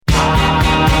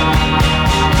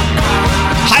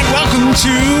welcome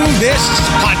to this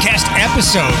podcast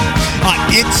episode.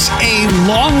 It's a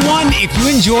long one. If you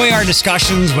enjoy our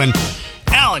discussions when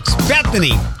Alex,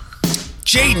 Bethany,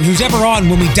 Jaden, who's ever on,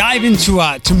 when we dive into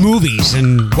to movies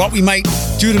and what we might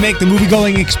do to make the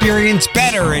movie-going experience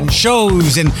better and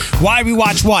shows and why we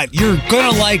watch what, you're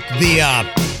going to like the,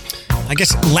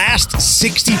 last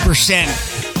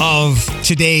 60% of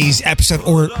today's episode,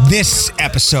 or this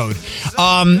episode.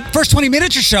 First 20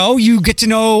 minutes or so, you get to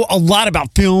know a lot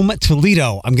about Film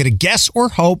Toledo. I'm going to guess or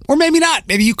hope, or maybe not.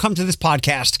 Maybe you come to this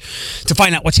podcast to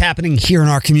find out what's happening here in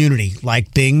our community,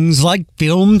 like things like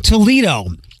Film Toledo.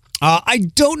 I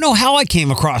don't know how I came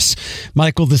across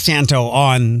Michael DeSanto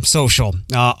on social.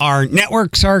 Our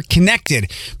networks are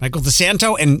connected. Michael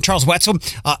DeSanto and Charles Wetzel,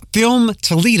 Film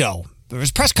Toledo. There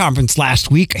was a press conference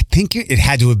last week. I think it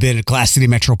had to have been at Glass City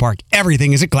Metro Park.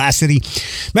 Everything is at Glass City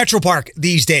Metro Park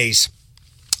these days.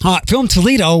 Film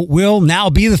Toledo will now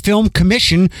be the film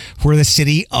commission for the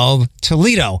city of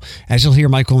Toledo. As you'll hear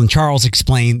Michael and Charles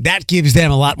explain, that gives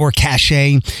them a lot more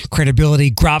cachet,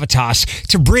 credibility, gravitas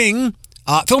to bring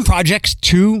film projects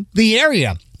to the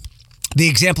area. The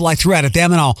example I threw out at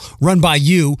them, and I'll run by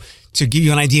you to give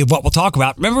you an idea of what we'll talk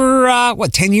about. Remember,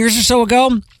 10 years or so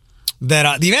ago?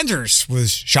 That The Avengers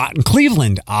was shot in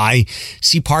Cleveland. I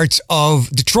see parts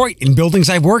of Detroit in buildings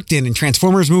I've worked in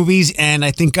Transformers movies, and I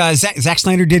think Zack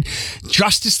Snyder did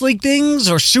Justice League things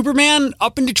or Superman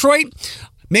up in Detroit.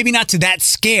 Maybe not to that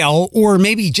scale, or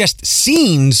maybe just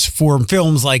scenes for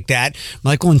films like that.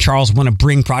 Michael and Charles want to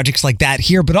bring projects like that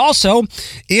here, but also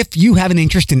if you have an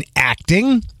interest in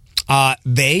acting,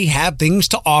 they have things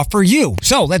to offer you.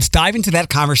 So let's dive into that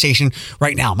conversation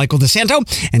right now. Michael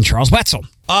DeSanto and Charles Wetzel.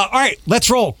 All right, let's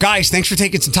roll. Guys, thanks for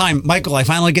taking some time. Michael, I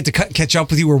finally get to catch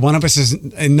up with you where one of us is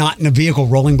not in a vehicle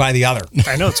rolling by the other.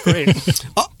 I know, it's great.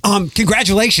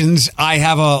 Congratulations. I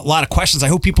have a lot of questions. I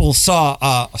hope people saw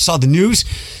the news.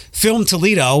 Film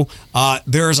Toledo,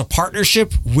 there is a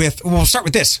partnership with, we'll start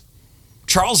with this.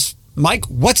 Charles, Mike,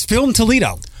 what's Film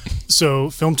Toledo? So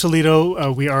Film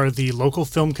Toledo, we are the local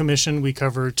film commission. We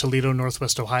cover Toledo,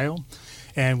 Northwest Ohio.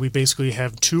 And we basically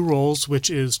have two roles, which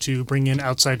is to bring in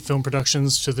outside film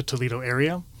productions to the Toledo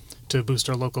area to boost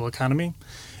our local economy,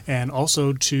 and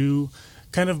also to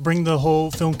kind of bring the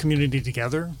whole film community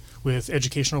together with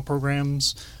educational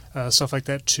programs, stuff like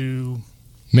that, to...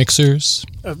 Mixers.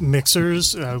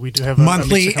 We do have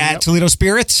monthly at Toledo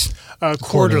Spirits?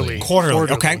 Quarterly.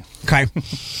 Okay.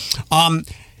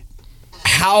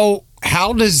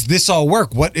 How does this all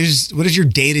work? What does your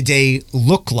day-to-day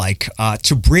look like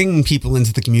to bring people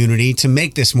into the community to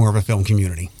make this more of a film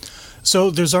community? So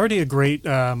there's already a great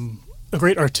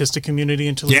artistic community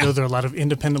in Toledo. Yeah. There are a lot of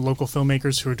independent local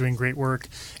filmmakers who are doing great work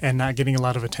and not getting a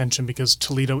lot of attention because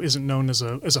Toledo isn't known as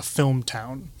a film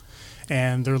town.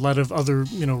 And there are a lot of other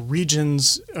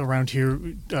regions around here,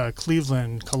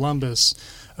 Cleveland, Columbus,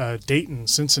 Dayton,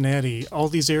 Cincinnati, all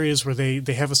these areas where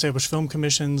they have established film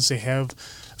commissions, they have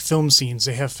film scenes,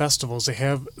 they have festivals, they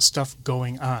have stuff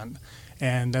going on.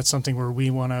 And that's something where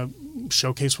we want to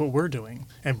showcase what we're doing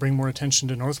and bring more attention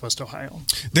to Northwest Ohio.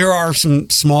 There are some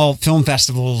small film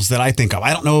festivals that I think of.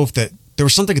 I don't know if there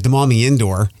was something at the Maumee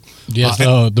Indoor. Yes,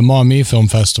 the Maumee Film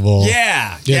Festival.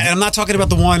 Yeah. And I'm not talking about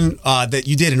the one that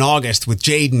you did in August with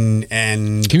Jaden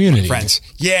and Community friends.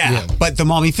 Yeah, but the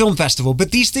Maumee Film Festival.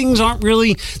 But these things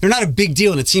they're not a big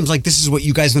deal, and it seems like this is what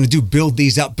you guys want to do, build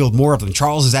these up, build more of them.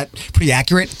 Charles, is that pretty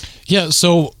accurate? Yeah,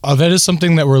 so that is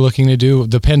something that we're looking to do.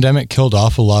 The pandemic killed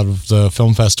off a lot of the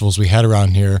film festivals we had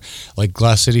around here, like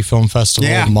Glass City Film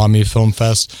Festival, Maumee Film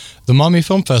Fest. The Maumee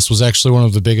Film Fest was actually one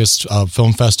of the biggest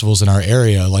film festivals in our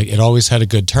area. Like, it always had a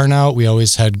good turnout. We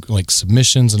always had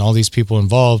submissions and all these people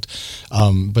involved.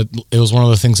 But it was one of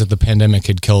the things that the pandemic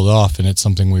had killed off, and it's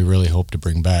something we really hope to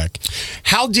bring back.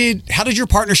 How did your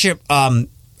partnership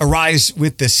arise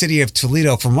with the city of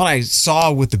Toledo? From what I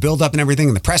saw with the build-up and everything,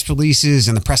 and the press releases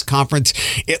and the press conference,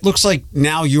 it looks like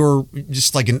now you're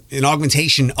just like an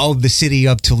augmentation of the city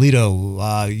of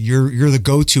Toledo. You're the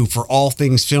go-to for all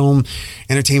things film,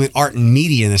 entertainment, art, and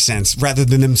media in a sense, rather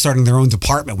than them starting their own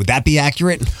department. Would that be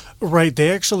accurate? Right.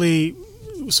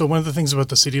 So one of the things about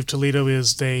the city of Toledo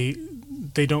is they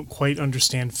don't quite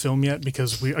understand film yet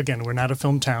because we're not a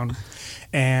film town.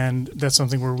 And that's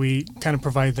something where we kind of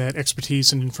provide that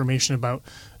expertise and information about,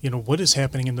 what is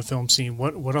happening in the film scene.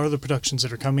 What are the productions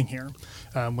that are coming here?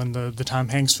 When the Tom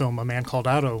Hanks film, A Man Called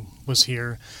Otto, was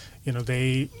here,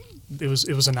 it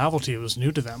was a novelty. It was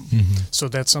new to them. Mm-hmm. So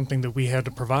that's something that we had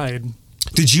to provide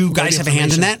Did you guys have a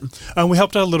hand in that? We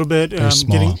helped out a little bit,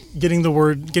 getting the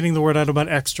word out about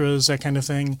extras, that kind of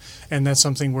thing, and that's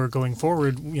something we're going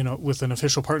forward. With an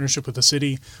official partnership with the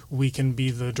city, we can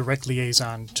be the direct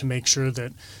liaison to make sure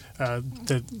that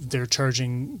that they're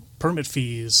charging permit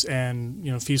fees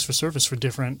and fees for service for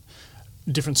different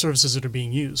services that are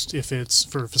being used, if it's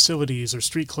for facilities or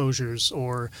street closures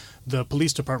or the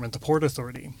police department, the Port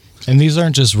Authority. And these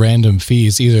aren't just random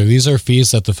fees either. These are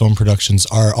fees that the film productions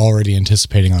are already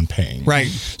anticipating on paying. Right.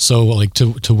 So like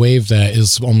to waive that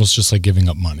is almost just like giving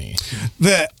up money.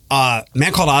 The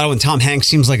Man Called Otto and Tom Hanks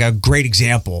seems like a great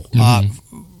example.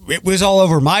 It was all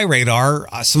over my radar.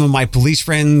 Some of my police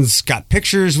friends got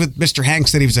pictures with Mr.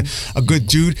 Hanks that he was a good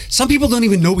dude. Some people don't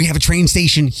even know we have a train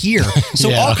station here.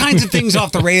 So all kinds of things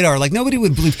off the radar. Like nobody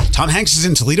would believe Tom Hanks is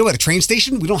in Toledo at a train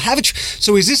station. We don't have it.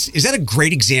 So is that a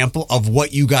great example of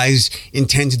what you guys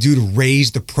intend to do to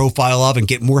raise the profile of and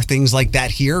get more things like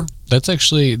that here? That's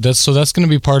going to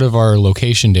be part of our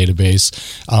location database.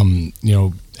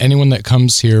 Anyone that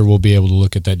comes here will be able to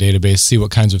look at that database, see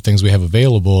what kinds of things we have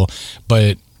available,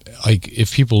 but like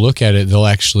if people look at it, they'll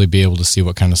actually be able to see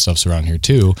what kind of stuff's around here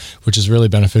too, which is really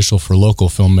beneficial for local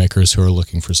filmmakers who are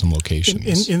looking for some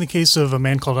locations. In the case of A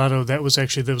Man Called Otto, that was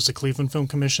the Cleveland Film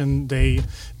Commission. They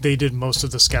did most of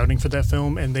the scouting for that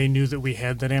film, and they knew that we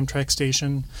had that Amtrak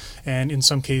station. And in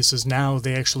some cases now,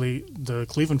 the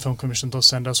Cleveland Film Commission, they'll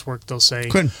send us work. They'll say,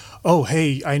 "Oh,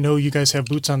 hey, I know you guys have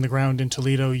boots on the ground in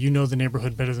Toledo. You know the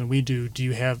neighborhood better than we do. Do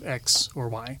you have X or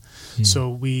Y?" So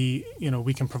we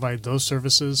can provide those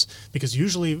services. Because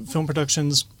usually film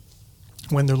productions,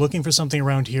 when they're looking for something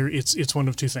around here, it's one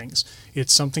of two things.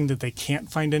 It's something that they can't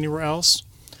find anywhere else,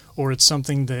 or it's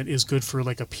something that is good for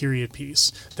like a period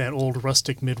piece, that old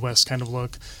rustic Midwest kind of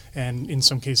look, and in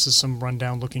some cases some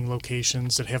rundown looking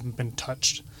locations that haven't been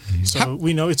touched. So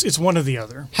we know it's one or the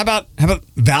other. How about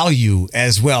value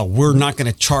as well? We're not going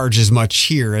to charge as much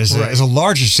here as a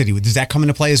larger city. Does that come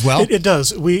into play as well? It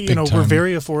does. We're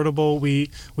very affordable.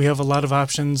 We have a lot of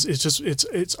options. It's just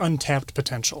it's untapped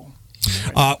potential.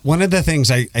 One of the things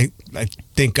I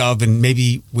think of, and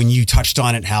maybe when you touched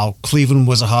on it, how Cleveland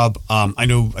was a hub. I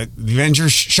know the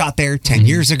Avengers shot there 10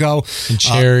 years ago. And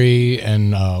Cherry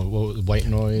and White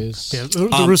Noise. Yeah,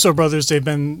 the Russo brothers, they've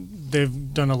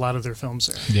done a lot of their films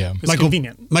there. Yeah, it's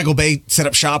convenient. Michael Bay set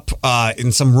up shop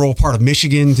in some rural part of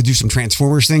Michigan to do some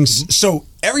Transformers things. So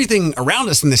everything around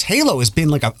us in this halo has been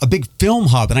like a big film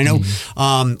hub. And I know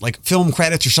like film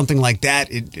credits or something like that,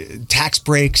 tax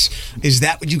breaks. Is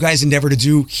that what you guys endeavor to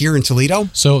do here in Toledo?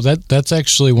 So that's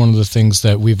actually one of the things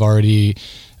that we've already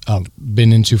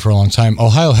been into for a long time.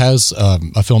 Ohio has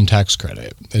a film tax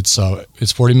credit. It's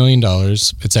 $40 million.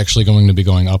 It's actually going to be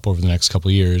going up over the next couple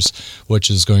of years, which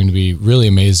is going to be really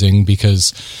amazing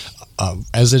because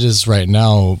as it is right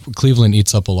now, Cleveland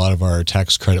eats up a lot of our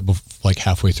tax credit like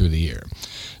halfway through the year.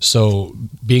 So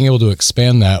being able to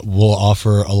expand that will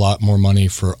offer a lot more money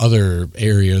for other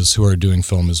areas who are doing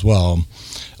film as well.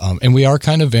 And we are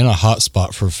kind of in a hot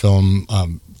spot for film,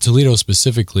 Toledo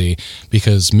specifically,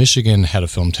 because Michigan had a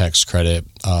film tax credit.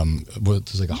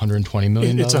 It's like $120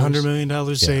 million. It's $100 million.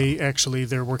 Yeah.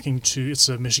 They're working it's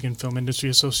the Michigan Film Industry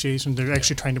Association. They're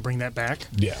actually trying to bring that back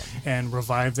and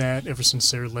revive that ever since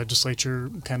their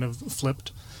legislature kind of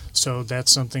flipped. So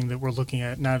that's something that we're looking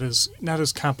at, not as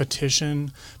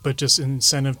competition, but just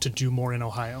incentive to do more in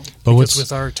Ohio. Because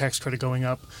with our tax credit going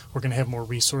up, we're going to have more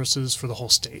resources for the whole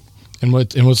state. And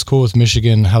what's cool with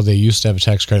Michigan, how they used to have a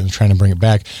tax credit and trying to bring it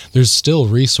back, there's still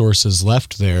resources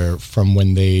left there from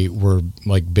when they were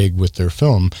like big with their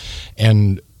film.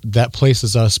 And that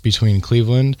places us between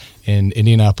Cleveland and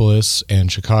Indianapolis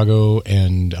and Chicago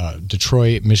and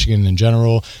Detroit, Michigan in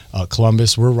general,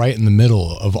 Columbus. We're right in the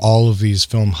middle of all of these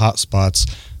film hotspots.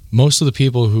 Most of the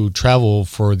people who travel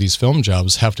for these film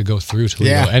jobs have to go through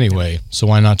Toledo anyway. So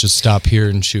why not just stop here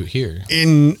and shoot here?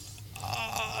 In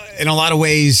a lot of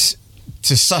ways,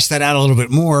 to suss that out a little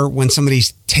bit more, when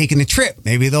somebody's taking a trip,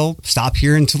 maybe they'll stop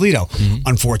here in Toledo.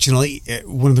 Unfortunately,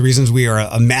 one of the reasons we are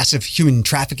a massive human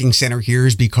trafficking center here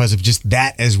is because of just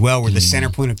that as well. We're the center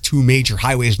point of two major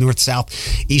highways, north, south,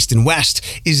 east, and west.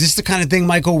 Is this the kind of thing,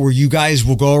 Michael, where you guys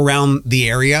will go around the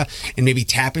area and maybe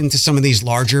tap into some of these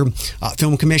larger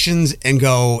film commissions and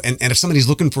go, and if somebody's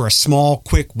looking for a small,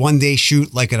 quick, one-day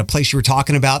shoot, like at a place you were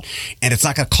talking about, and it's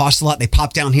not going to cost a lot, they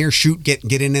pop down here, shoot, get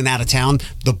in and out of town,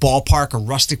 the ballpark, a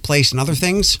rustic place, and other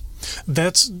things?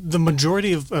 That's the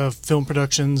majority of film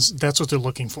productions. That's what they're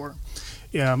looking for.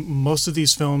 most of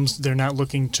these films, they're not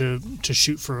looking to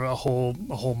shoot for a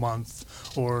whole month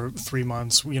or 3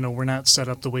 months. We're not set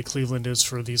up the way Cleveland is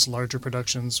for these larger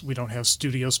productions. We don't have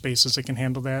studio spaces that can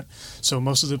handle that. So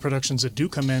most of the productions that do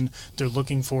come in, they're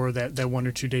looking for that 1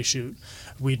 or 2 day shoot.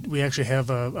 We actually have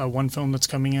a one film that's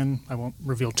coming in. I won't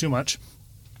reveal too much,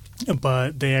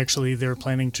 but they're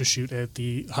planning to shoot at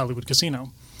the Hollywood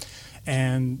Casino.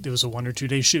 And it was a 1 or 2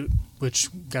 day shoot, which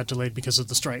got delayed because of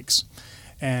the strikes.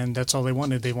 And that's all they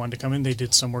wanted. They wanted to come in. They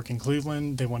did some work in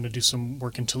Cleveland. They wanted to do some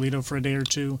work in Toledo for a day or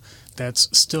two.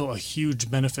 That's still a huge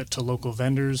benefit to local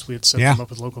vendors. We had set them up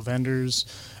with local vendors,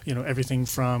 everything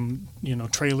from,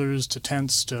 trailers to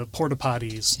tents to porta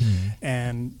potties,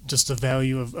 and just the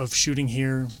value of shooting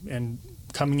here and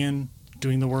coming in,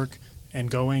 doing the work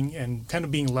and going and kind of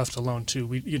being left alone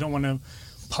too. You don't want to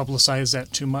publicize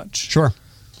that too much. Sure.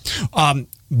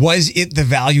 Was it the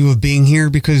value of being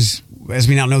here? Because as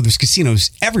we now know, there's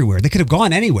casinos everywhere. They could have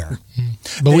gone anywhere.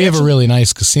 But we have a really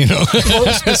nice casino.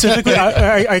 Well, specifically,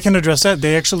 I can address that.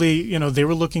 They actually, they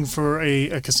were looking for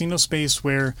a casino space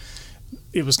where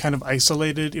it was kind of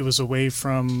isolated. It was away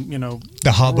from,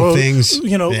 the hub of things.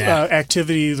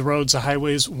 Activity, the roads, the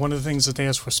highways. One of the things that they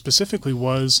asked for specifically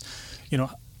was,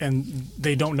 and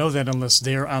they don't know that unless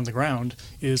they're on the ground,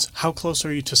 is how close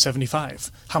are you to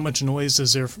 75? How much noise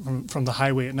is there from the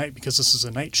highway at night, because this is a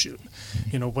night shoot?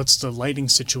 What's the lighting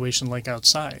situation like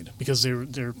outside, because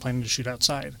they're planning to shoot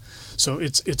outside. So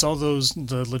it's all the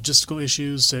logistical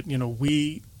issues that,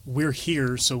 we're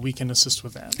here so we can assist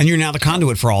with that. And you're now the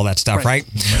conduit for all that stuff, right?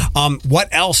 What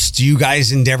else do you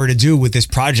guys endeavor to do with this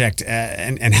project,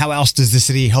 and how else does the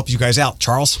city help you guys out?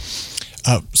 Charles?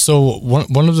 So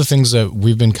one of the things that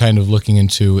we've been kind of looking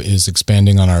into is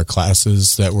expanding on our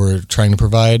classes that we're trying to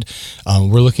provide.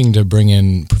 We're looking to bring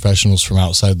in professionals from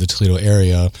outside the Toledo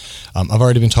area. I've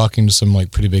already been talking to some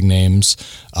pretty big names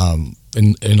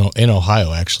in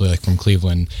Ohio, actually, like from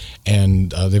Cleveland,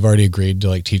 and they've already agreed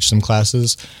to teach some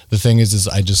classes. The thing is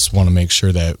I just want to make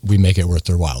sure that we make it worth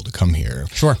their while to come here.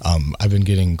 Sure. I've been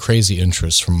getting crazy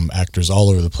interest from actors all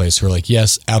over the place who are like,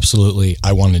 yes, absolutely,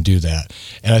 I want to do that.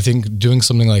 And I think doing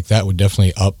something like that would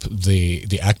definitely up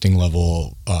the acting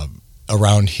level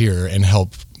around here and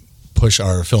help push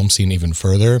our film scene even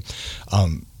further.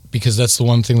 Because that's the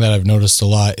one thing that I've noticed a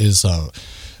lot is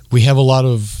we have a lot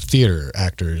of theater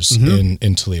actors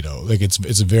in Toledo.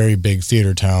 It's a very big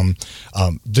theater town.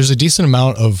 There's a decent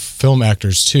amount of film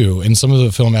actors too, and some of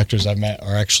the film actors I've met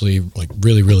are actually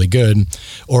really, really good.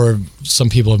 Or some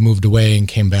people have moved away and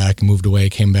came back, and moved away,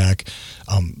 came back.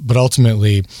 But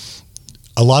ultimately,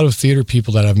 a lot of theater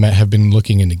people that I've met have been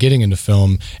looking into getting into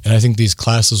film, and I think these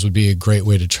classes would be a great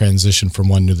way to transition from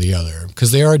one to the other,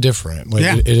 because they are different.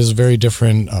 It is very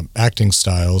different acting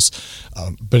styles,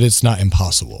 but it's not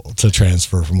impossible to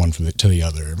transfer from one to the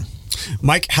other.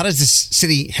 Mike, how does the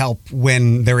city help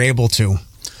when they're able to?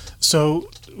 So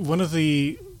one of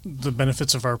the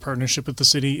benefits of our partnership with the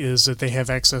city is that they have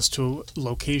access to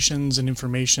locations and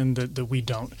information that we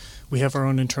don't. We have our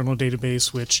own internal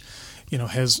database, which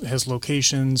has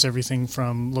locations, everything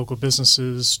from local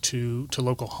businesses to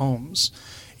local homes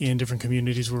in different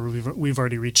communities where we've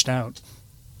already reached out.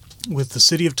 With the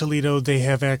city of Toledo, they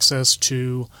have access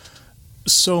to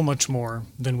so much more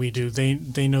than we do.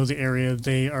 They know the area.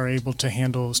 They are able to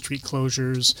handle street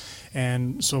closures.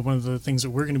 And so one of the things that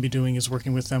we're going to be doing is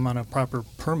working with them on a proper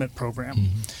permit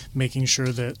program, making sure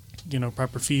that,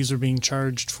 proper fees are being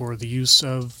charged for the use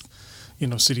of,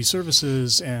 city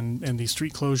services and these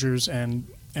street closures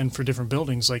and for different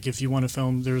buildings. Like if you want to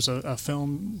film, there's a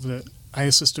film that I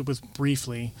assisted with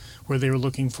briefly where they were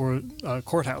looking for a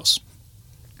courthouse.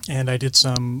 And I did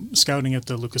some scouting at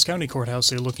the Lucas County Courthouse.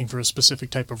 They were looking for a specific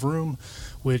type of room,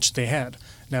 which they had.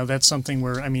 Now that's something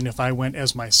where, if I went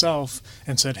as myself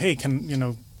and said, hey,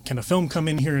 can a film come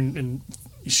in here and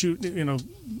shoot,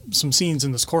 some scenes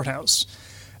in this courthouse?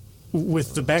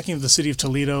 With the backing of the city of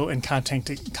Toledo and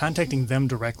contacting them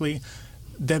directly,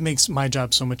 that makes my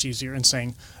job so much easier. And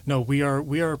saying, no, we are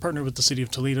a partner with the city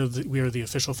of Toledo. We are the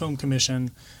official film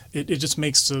commission. It just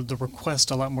makes the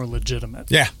request a lot more legitimate.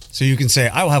 Yeah. So you can say,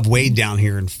 I will have Wade down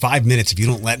here in 5 minutes if you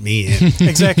don't let me in.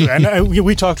 Exactly. And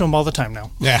we talk to him all the time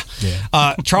now. Yeah.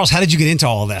 Charles, how did you get into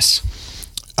all of this?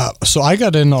 So I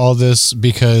got into all this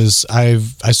because I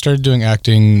started doing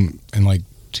acting in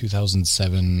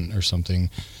 2007 or something.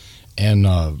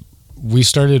 And we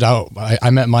started out, I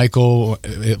met Michael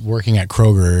working at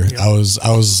Kroger. Yep.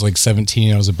 I was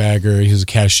 17. I was a bagger. He was a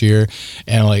cashier.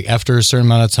 And after a certain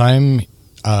amount of time,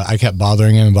 I kept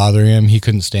bothering him. He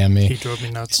couldn't stand me. He drove me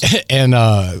nuts. And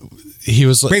he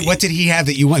was like, wait, what did he have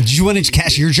that you want? Did you want to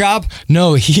cash your job?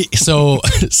 No, so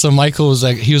Michael was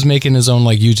like, he was making his own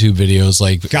like YouTube videos,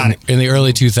 like in the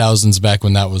early 2000s, back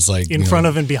when that was like in front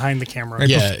of and behind the camera. Right,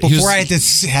 yeah, before I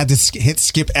had to hit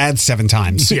skip ads 7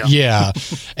 times. Yeah.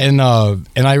 And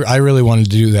I really wanted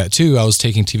to do that too. I was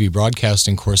taking TV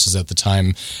broadcasting courses at the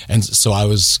time, and so I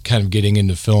was kind of getting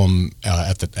into film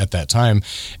at that time.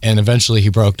 And eventually he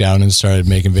broke down and started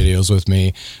making videos with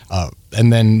me.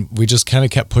 And then we just kind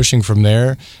of kept pushing from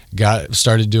there.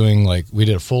 Started doing we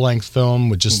did a full length film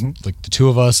with just like the two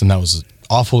of us, and that was an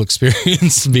awful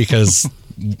experience because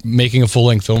making a full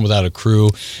length film without a crew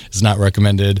is not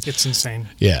recommended. It's insane.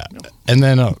 Yeah. No. And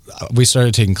then we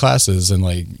started taking classes and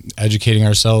like educating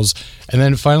ourselves, and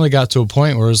then it finally got to a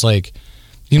point where it was like,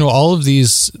 all of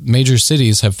these major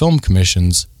cities have film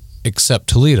commissions except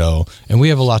Toledo, and we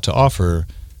have a lot to offer.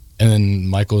 And then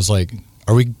Michael was like,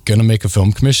 are we going to make a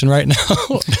film commission right now?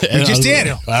 We just did.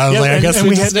 I guess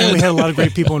we had a lot of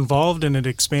great people involved, and it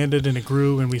expanded and it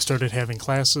grew, and we started having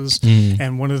classes.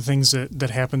 And one of the things that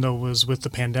happened though was with the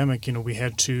pandemic, we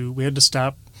had to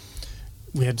stop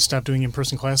doing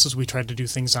in-person classes. We tried to do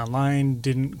things online,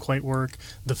 didn't quite work.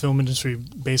 The film industry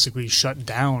basically shut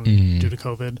down due to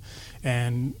COVID.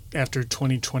 And after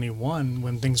 2021,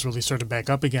 when things really started back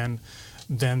up again,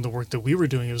 then the work that we were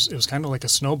doing, it was kind of like a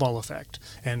snowball effect.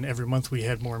 And every month we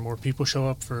had more and more people show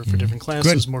up for different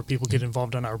classes, more people get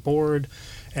involved on our board.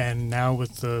 And now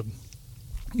with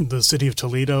the city of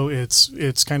Toledo,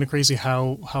 it's kind of crazy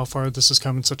how far this has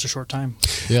come in such a short time.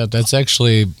 Yeah, that's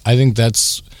actually, I think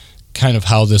that's kind of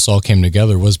how this all came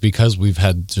together, was because we've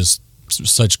had just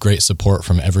such great support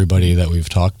from everybody that we've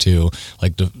talked to,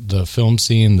 like the film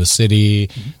scene, the city,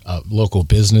 local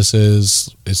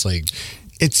businesses. It's like,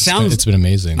 it's been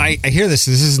amazing. I hear this.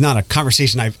 This is not a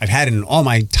conversation I've had in all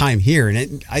my time here,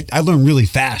 and I learned really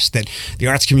fast that the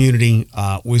arts community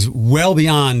was well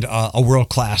beyond a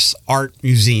world-class art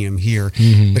museum here.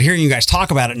 But hearing you guys talk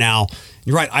about it now,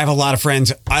 you're right. I have a lot of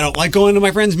friends. I don't like going to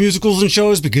my friends' musicals and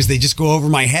shows because they just go over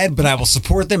my head, but I will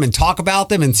support them and talk about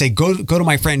them and say, go to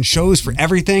my friends' shows for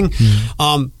everything.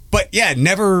 But yeah,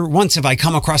 never once have I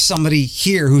come across somebody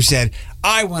here who said,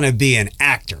 I want to be an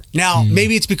actor. Now,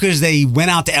 maybe it's because they went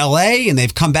out to LA and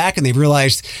they've come back and they've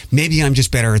realized maybe I'm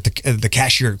just better at the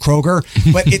cashier at Kroger,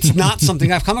 but it's not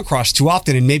something I've come across too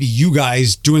often. And maybe you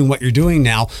guys doing what you're doing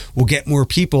now will get more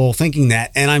people thinking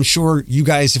that. And I'm sure you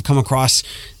guys have come across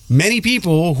many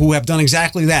people who have done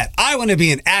exactly that. I want to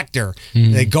be an actor.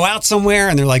 They go out somewhere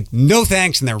and they're like, no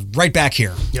thanks, and they're right back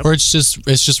here. Or it's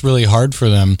just really hard for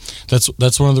them.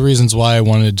 That's one of the reasons why I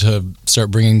wanted to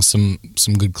start bringing some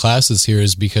good classes here,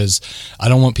 is because I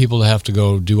don't want people to have to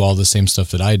go do all the same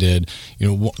stuff that I did.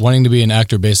 Wanting to be an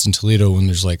actor based in Toledo when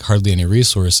there's like hardly any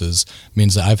resources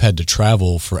means that I've had to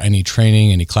travel for any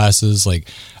training, any classes. Like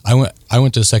I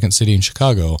went to Second City in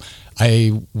Chicago.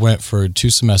 I went for 2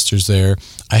 semesters there.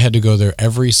 I had to go there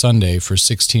every Sunday for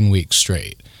 16 weeks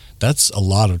straight. That's a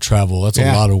lot of travel. That's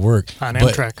a lot of work. On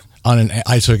Amtrak.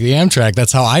 I took the Amtrak.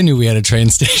 That's how I knew we had a train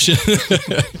station.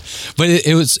 But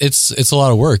it's a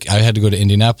lot of work. I had to go to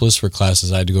Indianapolis for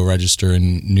classes. I had to go register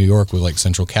in New York with like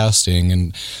Central Casting,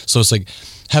 and so it's like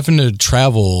having to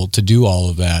travel to do all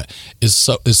of that is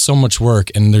so much work.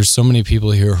 And there's so many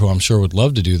people here who I'm sure would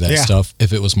love to do that stuff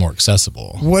if it was more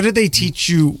accessible. What did they teach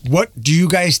you? What do you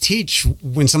guys teach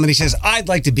when somebody says, I'd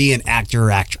like to be an actor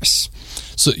or actress?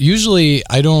 So usually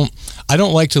I don't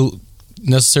like to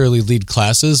necessarily lead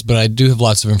classes, but I do have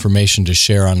lots of information to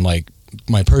share on like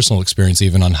my personal experience,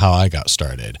 even on how I got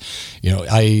started.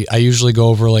 I usually go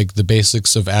over like the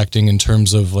basics of acting in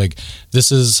terms of like,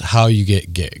 this is how you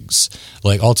get gigs.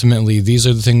 Like ultimately, these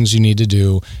are the things you need to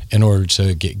do in order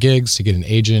to get gigs, to get an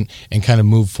agent, and kind of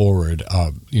move forward.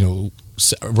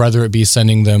 Whether it be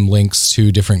sending them links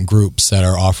to different groups that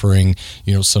are offering,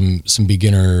 some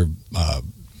beginner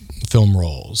film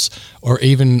roles, or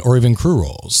even crew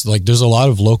roles. Like there's a lot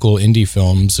of local indie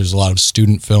films. There's a lot of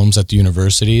student films at the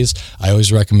universities. I always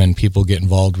recommend people get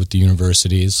involved with the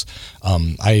universities.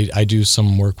 I do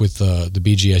some work with the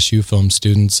BGSU film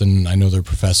students, and I know their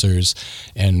professors,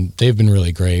 and they've been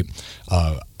really great.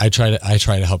 I try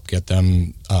to help get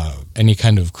them any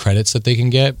kind of credits that they can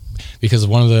get, because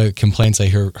one of the complaints I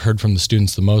heard from the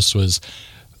students the most was,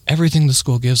 everything the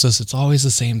school gives us, it's always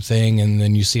the same thing, and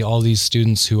then you see all these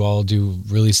students who all do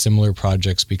really similar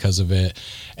projects because of it.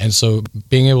 And so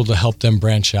being able to help them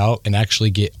branch out and actually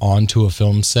get onto a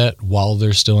film set while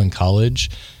they're still in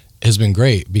college has been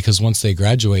great, because once they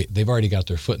graduate, they've already got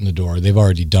their foot in the door. They've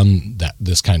already done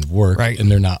this kind of work, right,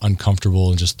 and they're not uncomfortable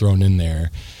and just thrown in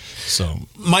there. So,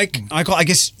 Michael, I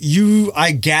guess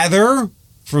I gather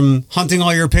from hunting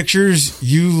all your pictures,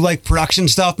 you like production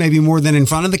stuff maybe more than in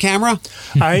front of the camera?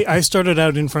 I started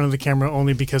out in front of the camera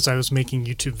only because I was making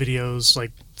YouTube videos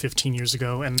like 15 years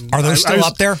ago. And are those still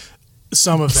up there?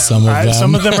 Some of them.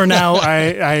 Some of them are now.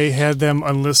 I had them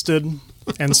unlisted.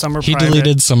 And some are private. He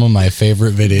deleted some of my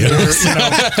favorite videos.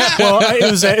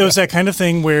 It was that kind of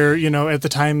thing where, at the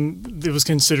time it was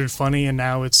considered funny and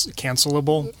now it's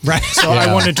cancelable. Right. So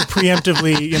I wanted to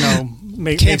preemptively,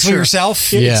 cancel sure.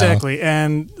 yourself. Yeah, exactly.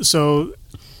 And so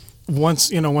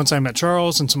once I met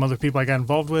Charles and some other people I got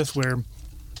involved with where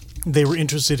they were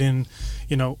interested in,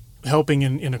 helping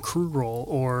in a crew role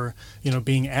or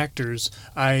being actors,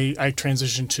 I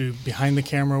transitioned to behind the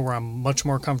camera where I'm much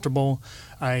more comfortable.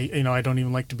 I don't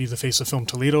even like to be the face of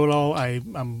FilmToledo at all.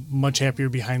 I'm much happier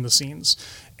behind the scenes,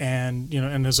 and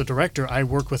and as a director I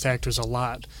work with actors a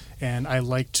lot, and I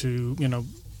like to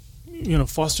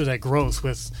foster that growth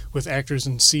with actors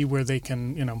and see where they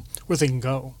can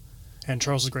go, and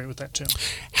Charles is great with that too.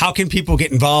 How can people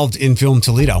get involved in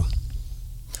FilmToledo?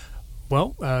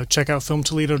 Well, check out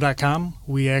FilmToledo.com.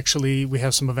 We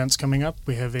have some events coming up.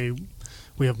 We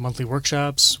have monthly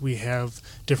workshops. We have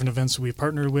different events that we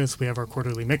partner with. We have our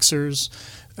quarterly mixers.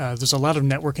 There's a lot of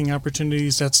networking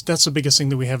opportunities. That's the biggest thing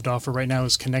that we have to offer right now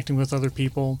is connecting with other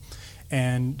people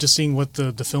and just seeing what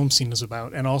the film scene is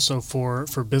about. And also for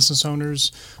business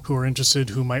owners who are interested,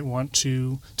 who might want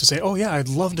to say, oh yeah, I'd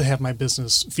love to have my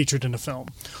business featured in a film,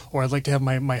 or I'd like to have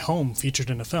my home featured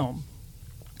in a film.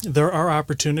 There are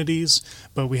opportunities,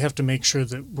 but we have to make sure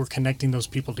that we're connecting those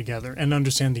people together and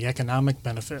understand the economic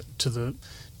benefit to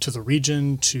the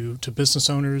region, to business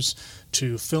owners,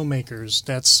 to filmmakers.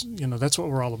 That's what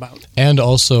we're all about. And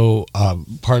also,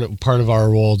 part of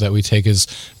our role that we take is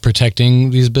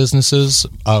protecting these businesses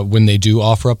when they do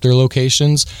offer up their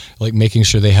locations, like making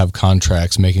sure they have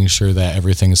contracts, making sure that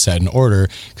everything is set in order.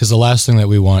 Because the last thing that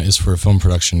we want is for a film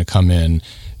production to come in,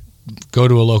 go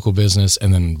to a local business,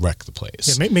 and then wreck the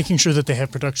place. Yeah, making sure that they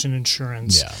have production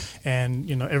insurance, and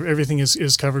everything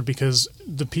is covered, because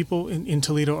the people in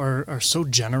Toledo are so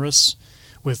generous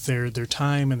with their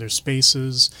time and their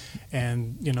spaces,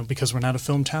 and because we're not a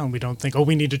film town, we don't think, oh,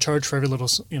 we need to charge for every little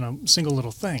single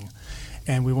little thing,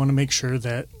 and we want to make sure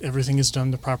that everything is done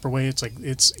the proper way. It's like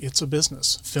it's a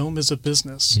business. Film is a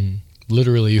business.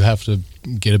 Literally, you have to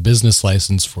get a business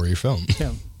license for your film. Yeah.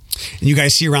 And you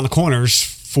guys see around the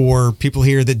corners for people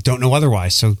here that don't know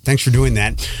otherwise. So thanks for doing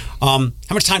that. How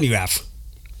much time do you have?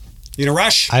 You in a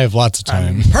rush? I have lots of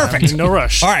time. Perfect. No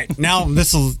rush. All right. Now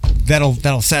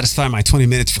that'll satisfy my 20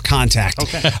 minutes for contact.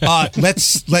 Okay.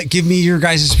 Give me your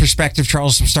guys' perspective.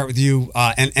 Charles, we'll start with you,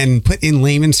 and put in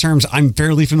layman's terms. I'm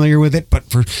fairly familiar with it, but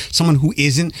for someone who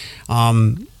isn't,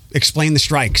 explain the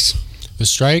strikes. The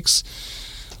strikes?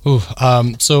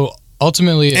 So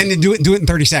ultimately, and do it in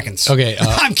 30 seconds. Okay,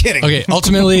 I'm kidding. Okay,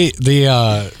 ultimately,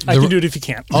 I can do it if you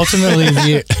can't. Ultimately,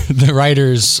 the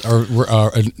writers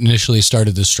are initially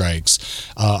started the strikes,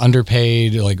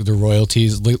 underpaid, like the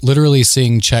royalties, literally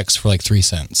seeing checks for like 3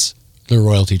 cents. The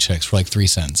royalty checks for like 3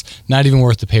 cents, not even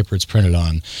worth the paper it's printed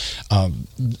on.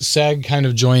 SAG kind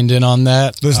of joined in on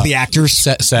that. Those are the actors.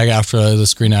 SAG, after the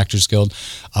Screen Actors Guild,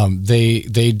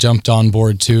 they jumped on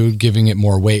board too, giving it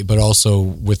more weight, but also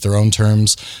with their own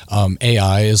terms.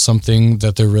 AI is something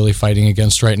that they're really fighting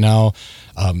against right now.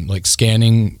 Like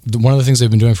scanning, one of the things they've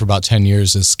been doing for about 10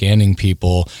 years is scanning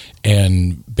people,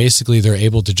 and basically they're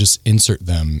able to just insert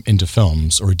them into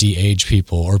films or de-age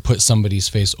people or put somebody's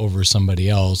face over somebody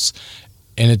else.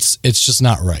 And it's just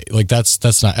not right. Like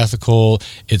that's not ethical.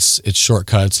 It's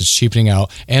shortcuts. It's cheapening out,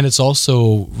 and it's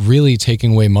also really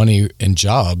taking away money and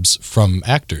jobs from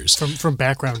actors, from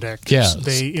background actors.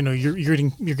 Yeah, you're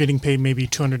getting paid maybe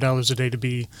 $200 a day to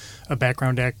be a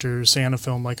background actor, say on a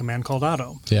film like A Man Called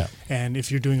Otto. Yeah, and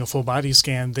if you're doing a full body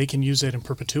scan, they can use that in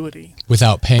perpetuity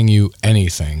without paying you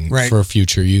anything right. for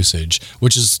future usage,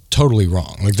 which is totally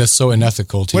wrong. Like that's so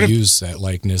unethical to use that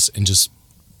likeness and just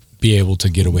be able to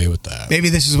get away with that. Maybe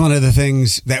this is one of the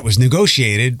things that was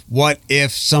negotiated. What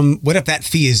if that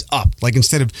fee is up? Like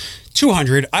instead of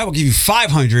 $200, I will give you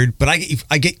 $500, but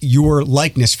I get your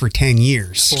likeness for 10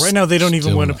 years. Well, right now they don't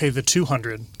even want to pay the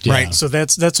 $200. Yeah. Right. So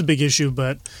that's a big issue.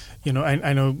 But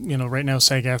I know right now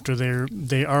SAG-AFTRA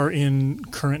they are in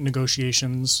current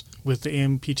negotiations with the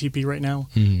AMPTP right now.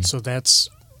 Mm-hmm. So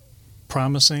that's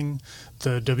promising.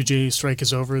 The WGA strike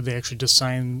is over. They actually just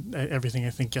signed everything,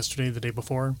 I think, yesterday, the day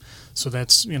before. So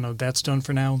that's done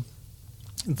for now.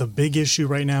 The big issue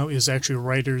right now is actually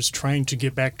writers trying to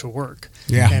get back to work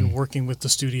and working with the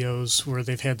studios where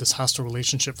they've had this hostile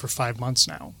relationship for 5 months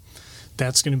now.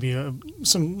 that's going to be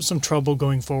some trouble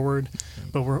going forward.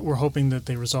 But we're hoping that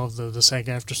they resolve the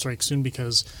SAG-AFTRA strike soon,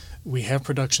 because we have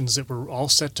productions that were all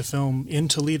set to film in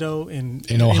Toledo, in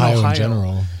Ohio in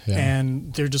general,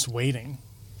 and they're just waiting.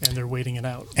 And they're waiting it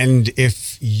out. And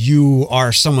if you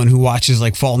are someone who watches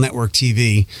like Fall Network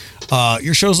TV,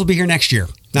 your shows will be here next year,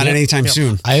 not anytime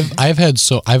soon. I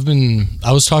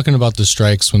was talking about the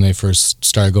strikes when they first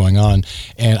started going on,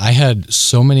 and I had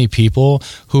so many people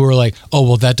who were like, "Oh,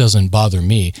 well, that doesn't bother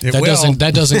me.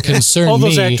 That doesn't concern me." All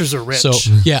those actors are rich. So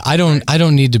I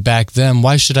don't need to back them.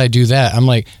 Why should I do that? I'm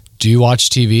like, do you watch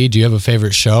TV? Do you have a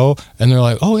favorite show? And they're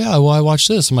like, "Oh yeah, well, I watch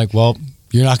this." I'm like, well,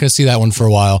 you're not going to see that one for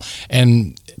a while.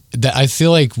 And I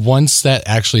feel like once that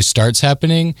actually starts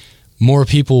happening, more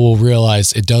people will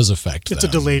realize it does affect them. It's a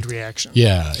delayed reaction.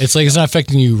 Yeah. It's like it's not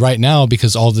affecting you right now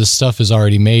because all this stuff is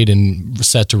already made and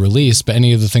set to release, but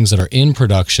any of the things that are in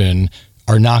production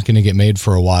are not going to get made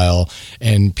for a while,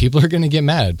 and people are going to get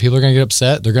mad. People are going to get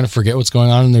upset. They're going to forget what's going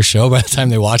on in their show by the time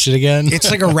they watch it again. It's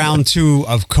like a round 2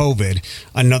 of COVID,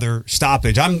 another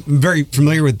stoppage. I'm very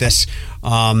familiar with this.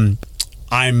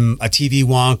 I'm a TV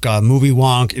wonk, a movie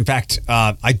wonk. In fact,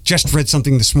 I just read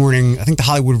something this morning. I think the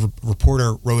Hollywood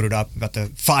Reporter wrote it up about the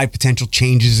 5 potential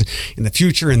changes in the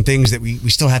future and things that we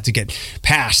still have to get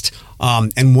past.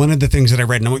 And one of the things that I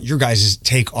read, and I want your guys'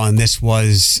 take on this,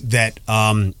 was that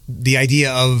the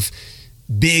idea of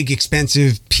big,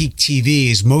 expensive peak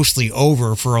TV is mostly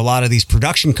over for a lot of these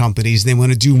production companies. They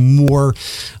want to do more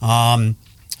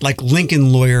like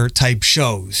Lincoln Lawyer type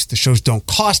shows. The shows don't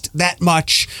cost that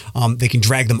much. They can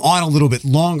drag them on a little bit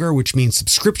longer, which means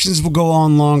subscriptions will go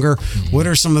on longer. What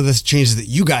are some of the changes that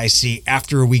you guys see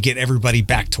after we get everybody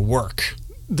back to work?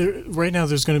 Right now,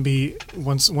 there's going to be,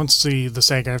 once the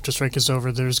SAG-AFTRA strike is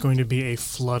over, there's going to be a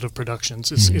flood of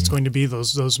productions. It's going to be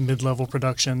those mid-level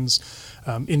productions,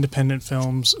 independent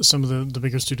films. Some of the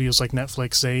bigger studios like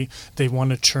Netflix, they want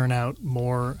to churn out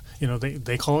more.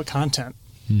 They call it content.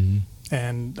 Mm-hmm.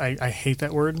 And I hate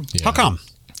that word. Yeah. How come?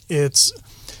 It's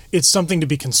something to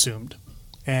be consumed.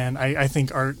 And I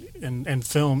think art and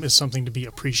film is something to be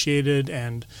appreciated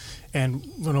and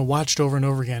watched over and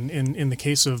over again. In the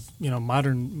case of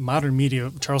modern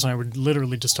media, Charles and I were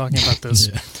literally just talking about this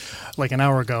like an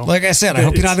hour ago. Like I said, I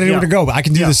hope you're not anywhere to go, but I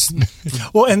can do this.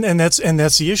 Well, and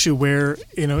that's the issue where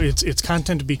it's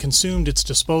content to be consumed. It's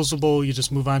disposable. You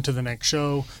just move on to the next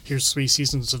show. Here's 3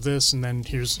 seasons of this, and then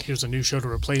here's a new show to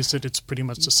replace it. It's pretty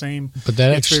much the same. But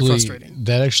it's very frustrating.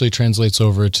 That actually translates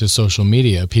over to social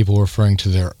media. People referring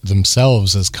to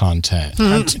themselves as content.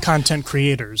 Content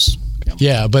creators.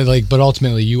 Yeah, but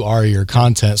ultimately you are your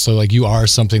content. So like you are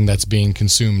something that's being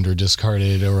consumed or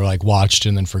discarded or like watched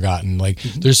and then forgotten. Like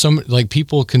there's some like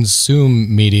people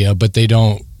consume media, but they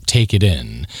don't take it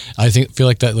in. I feel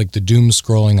like that, like the doom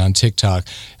scrolling on TikTok.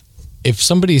 If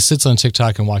somebody sits on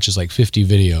TikTok and watches like 50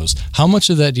 videos, how much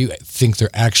of that do you think they're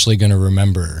actually going to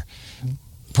remember?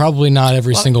 Probably not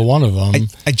every single one of them.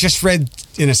 I just read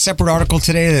in a separate article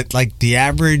today that like the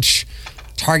average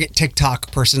target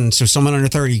TikTok person, so someone under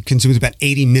 30, consumes about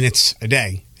 80 minutes a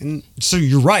day. And so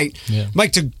you're right. Yeah.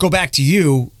 Mike, to go back to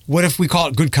you, what if we call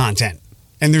it good content?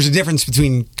 And there's a difference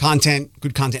between content,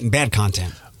 good content, and bad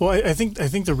content. Well, I think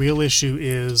the real issue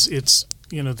is it's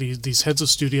these heads of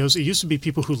studios. It used to be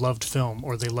people who loved film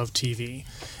or they loved TV,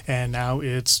 and now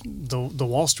it's the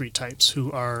Wall Street types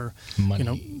who are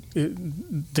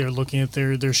they're looking at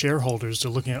their shareholders.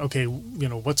 They're looking at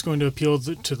what's going to appeal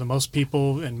to the most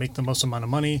people and make the most amount of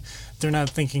money. They're not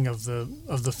thinking of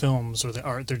the films or the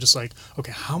art. They're just like,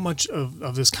 okay, how much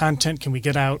of this content can we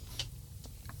get out?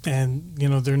 And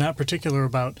they're not particular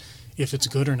about if it's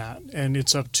good or not. And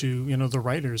it's up to the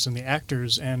writers and the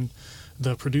actors and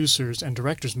the producers and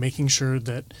directors making sure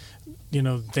that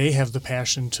they have the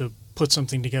passion to put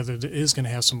something together that is going to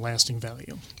have some lasting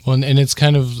value. Well, and it's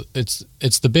kind of it's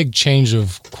the big change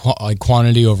of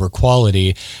quantity over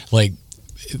quality. Like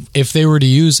if they were to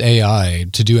use AI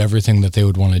to do everything that they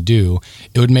would want to do,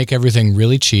 it would make everything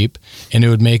really cheap, and it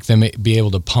would make them be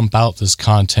able to pump out this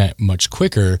content much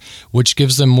quicker, which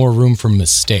gives them more room for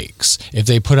mistakes. If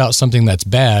they put out something that's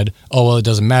bad, oh, well, it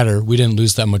doesn't matter. We didn't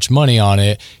lose that much money on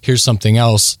it. Here's something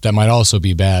else that might also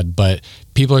be bad, but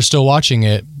people are still watching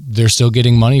it. They're still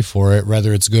getting money for it,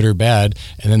 whether it's good or bad,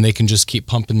 and then they can just keep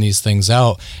pumping these things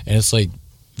out, and it's like,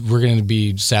 we're going to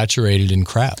be saturated in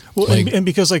crap. Well, and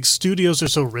because studios are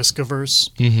so risk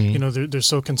averse, they're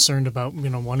so concerned about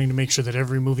wanting to make sure that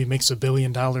every movie makes $1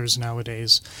 billion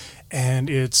nowadays, and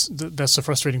that's the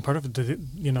frustrating part of it.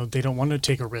 That, they don't want to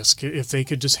take a risk. If they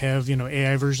could just have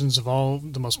AI versions of all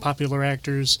the most popular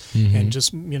actors and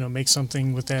just make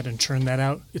something with that and churn that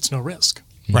out, it's no risk.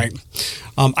 Right.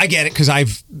 I get it because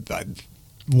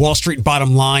Wall Street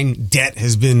bottom line debt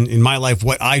has been in my life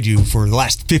what I do for the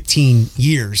last 15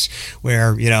 years,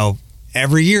 where,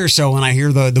 every year or so when I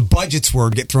hear the budgets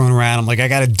word get thrown around, I'm like, I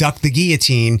got to duck the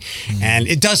guillotine. And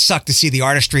it does suck to see the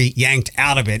artistry yanked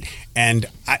out of it. And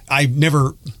I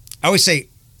always say,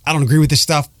 I don't agree with this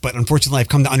stuff, but unfortunately I've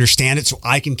come to understand it so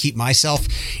I can keep myself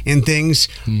in things.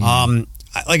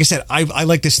 Like I said, I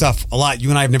like this stuff a lot. You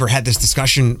and I have never had this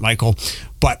discussion, Michael,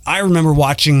 but I remember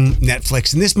watching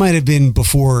Netflix, and this might have been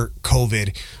before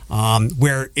COVID,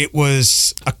 where it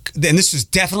was, and this was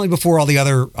definitely before all the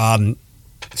other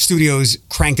studios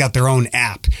cranked out their own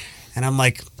app. And I'm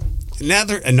like,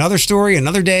 another story,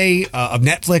 another day of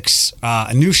Netflix,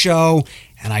 a new show.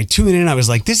 And I tuned in. I was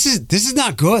like, this is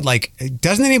not good. Like,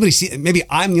 doesn't anybody see it? Maybe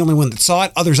I'm the only one that saw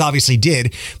it. Others obviously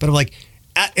did. But I'm like,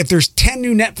 if there's 10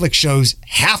 new Netflix shows,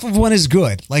 half of one is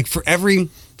good. Like, for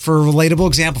a relatable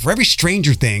example, for every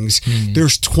Stranger Things,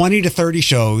 there's 20 to 30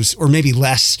 shows, or maybe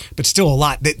less, but still a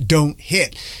lot, that don't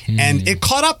hit. And it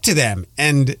caught up to them.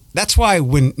 And that's why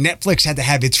when Netflix had to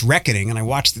have its reckoning, and I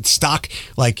watched its stock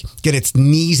get its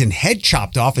knees and head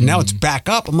chopped off, and now it's back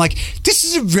up, I'm like, this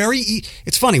is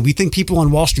it's funny. We think people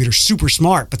on Wall Street are super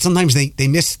smart, but sometimes they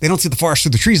don't see the forest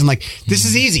through the trees. I'm like, this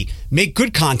is easy. Make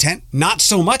good content, not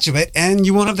so much of it, and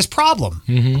you won't have this problem.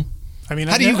 I mean,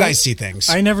 how do you guys see things?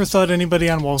 I never thought anybody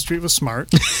on Wall Street was smart,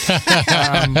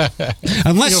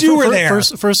 unless you were there.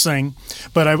 First thing,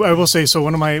 but I will say, so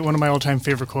one of my all-time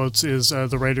favorite quotes is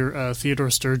the writer Theodore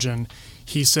Sturgeon.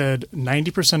 He said,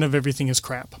 90% of everything is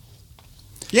crap.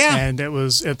 Yeah, and that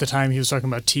was at the time he was talking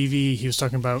about TV. He was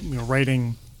talking about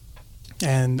writing,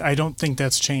 and I don't think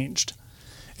that's changed.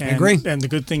 And, I agree. And the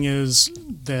good thing is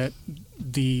that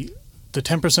the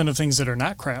 10% of things that are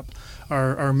not crap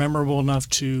are memorable enough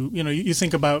to, you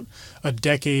think about a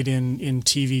decade in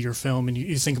TV or film, and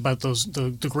you think about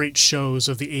the great shows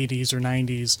of the 80s or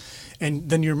 90s, and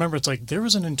then you remember it's like there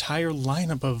was an entire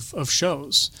lineup of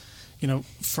shows,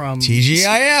 from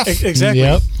TGIF. Exactly.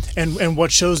 Yep. And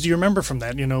what shows do you remember from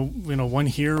that? One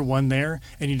here, one there,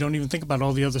 and you don't even think about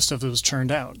all the other stuff that was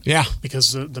churned out. Yeah.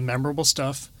 Because the memorable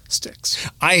stuff sticks.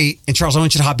 And Charles, I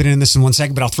want you to hop in this in 1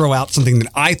 second, but I'll throw out something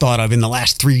that I thought of in the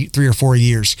last three or 4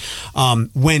 years,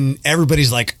 when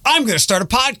everybody's like, I'm going to start a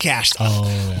podcast.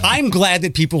 I'm glad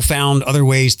that people found other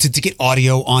ways to get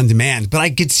audio on demand, but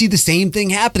I could see the same thing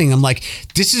happening. I'm like,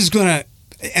 this is going to,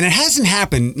 and it hasn't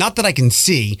happened, not that I can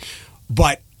see,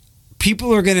 but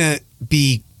people are going to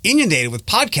be inundated with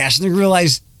podcasts, and they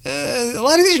realize a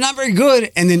lot of these are not very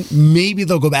good, and then maybe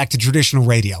they'll go back to traditional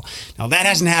radio. Now, that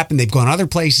hasn't happened. They've gone other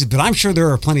places, but I'm sure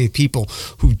there are plenty of people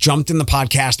who jumped in the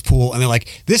podcast pool, and they're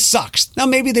like, this sucks. Now,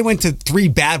 maybe they went to 3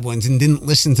 bad ones and didn't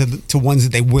listen to ones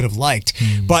that they would have liked.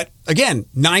 But again,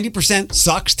 90%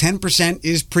 sucks, 10%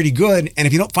 is pretty good, and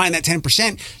if you don't find that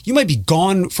 10%, you might be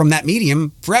gone from that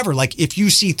medium forever. Like, if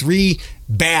you see 3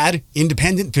 bad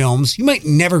independent films, you might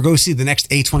never go see the next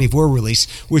A24 release,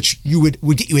 which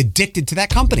would get you addicted to that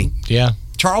company. Yeah.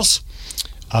 Charles?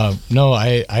 No,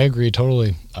 I agree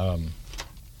totally.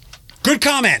 Good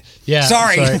comment. Yeah.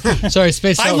 Sorry,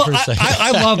 spaced out for a second.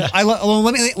 I love.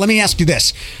 Let me ask you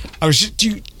this.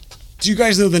 Do you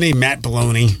guys know the name Matt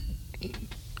Baloney?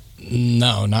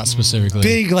 No, not specifically.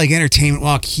 Big entertainment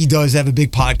walk. He does have a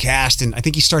big podcast, and I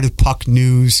think he started Puck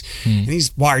News, and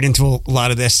he's wired into a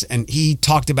lot of this. And he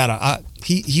talked about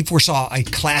he foresaw a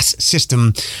class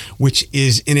system, which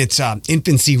is in its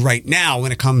infancy right now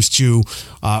when it comes to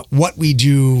what we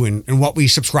do and what we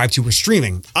subscribe to with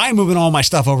streaming. I'm moving all my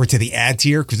stuff over to the ad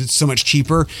tier because it's so much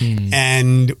cheaper,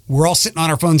 and we're all sitting on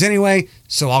our phones anyway.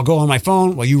 So I'll go on my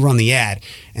phone while you run the ad.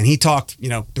 And he talked,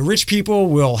 the rich people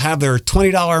will have their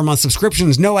 $20 a month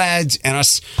subscriptions, no ads, and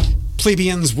us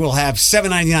plebeians will have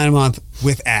 $7.99 a month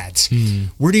with ads.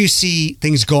 Where do you see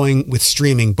things going with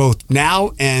streaming, both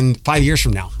now and 5 years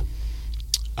from now?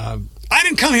 I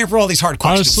didn't come here for all these hard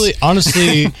questions.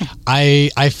 Honestly,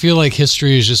 I feel like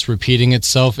history is just repeating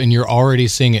itself, and you're already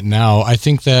seeing it now. I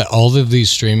think that all of these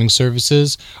streaming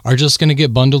services are just going to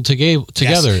get bundled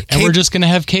together, and we're just going to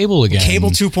have cable again. Cable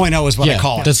 2.0 is what I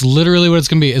call it. That's literally what it's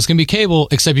going to be. It's going to be cable,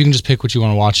 except you can just pick what you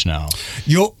want to watch now.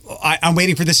 I'm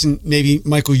waiting for this, and maybe,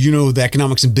 Michael, you know the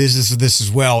economics and business of this as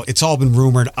well. It's all been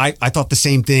rumored. I thought the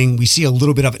same thing. We see a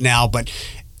little bit of it now, but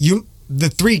the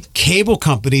 3 cable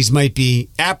companies might be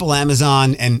Apple,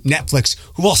 Amazon, and Netflix,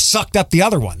 who all sucked up the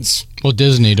other ones. Well,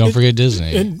 Disney. Don't forget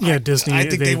Disney. Disney. I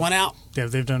think they went out. Yeah,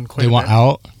 they've done quite a bit. They went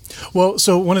out? Well,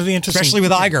 so one of the interesting... Especially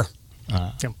with Iger.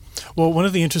 Yeah. Well, one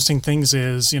of the interesting things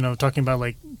is, talking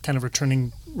about kind of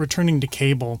returning to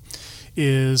cable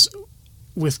is...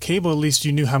 With cable, at least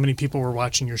you knew how many people were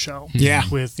watching your show. Yeah.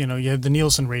 With, you had the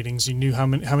Nielsen ratings. You knew how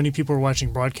many people were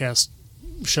watching broadcast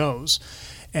shows.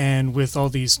 And with all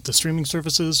the streaming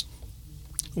services,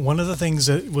 one of the things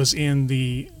that was in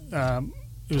the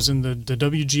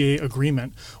WGA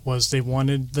agreement was they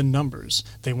wanted the numbers.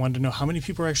 They wanted to know how many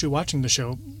people are actually watching the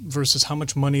show versus how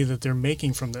much money that they're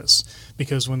making from this.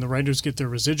 Because when the writers get their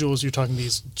residuals, you're talking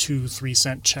these 2-3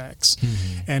 cent checks,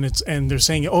 and they're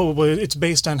saying, oh, well, it's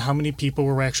based on how many people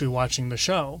were actually watching the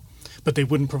show, but they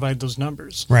wouldn't provide those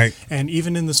numbers. Right. And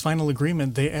even in this final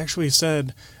agreement, they actually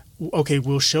said, okay,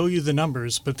 we'll show you the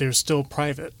numbers, but they're still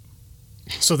private.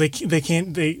 So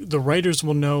the writers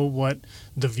will know what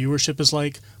the viewership is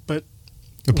like, but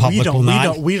the public will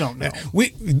not. We don't know.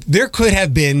 There could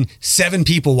have been 7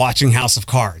 people watching House of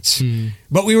Cards,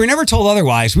 but we were never told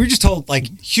otherwise. We were just told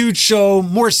huge show,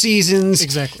 more seasons.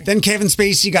 Exactly. Then Kevin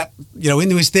Spacey got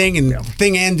into his thing, and the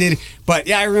thing ended. But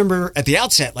yeah, I remember at the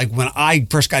outset, when I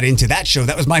first got into that show,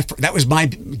 that was my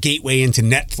gateway into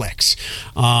Netflix.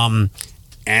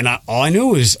 And all I knew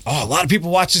was, a lot of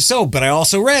people watch the show, but I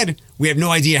also read we have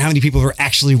no idea how many people are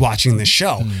actually watching this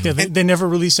show. Yeah, they never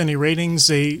released any ratings.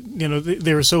 They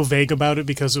were so vague about it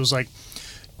because it was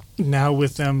now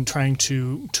with them trying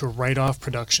to write off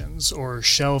productions or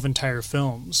shelve entire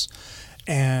films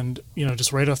and,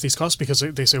 just write off these costs because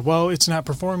they say, well, it's not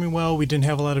performing well. We didn't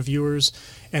have a lot of viewers.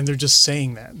 And they're just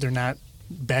saying that. They're not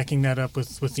backing that up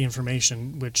with the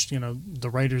information, which the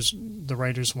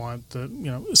writers want.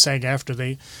 The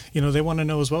SAG-AFTRA, they want to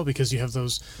know as well, because you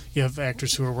have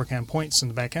actors who are working on points in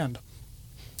the back end,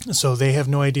 so they have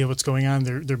no idea what's going on.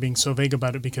 They're being so vague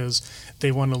about it because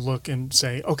they want to look and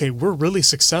say, okay, we're really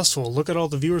successful. Look at all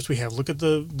the viewers we have. Look at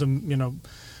the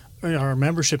our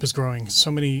membership is growing.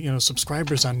 So many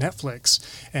subscribers on Netflix,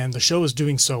 and the show is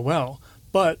doing so well.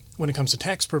 But when it comes to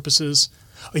tax purposes,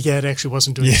 yeah, it actually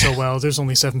wasn't doing so well. There's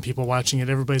only 7 people watching it.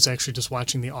 Everybody's actually just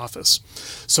watching The Office.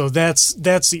 So that's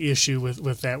the issue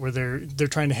with that, where they're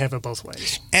trying to have it both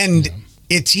ways. And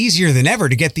it's easier than ever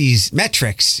to get these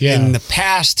metrics. Yeah. In the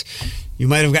past, you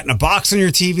might have gotten a box on your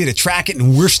TV to track it,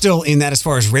 and we're still in that as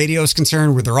far as radio is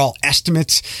concerned, where they're all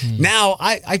estimates. Now,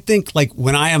 I think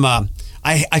when I am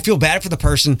I feel bad for the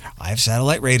person. I have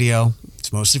satellite radio.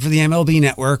 It's mostly for the MLB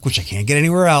network, which I can't get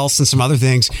anywhere else, and some other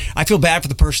things. I feel bad for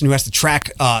the person who has to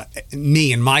track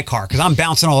me in my car because I'm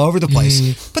bouncing all over the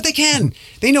place. But they can.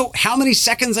 They know how many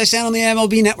seconds I spent on the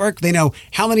MLB network. They know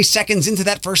how many seconds into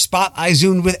that first spot I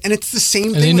zoomed with, and it's the same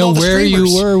thing. And they know where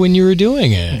you were when you were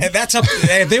doing it. And that's up.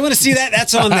 If they want to see that,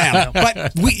 that's on them.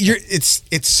 But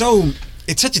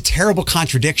it's such a terrible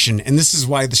contradiction, and this is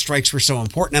why the strikes were so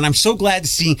important. And I'm so glad to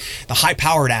see the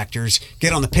high-powered actors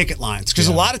get on the picket lines, because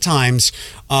a lot of times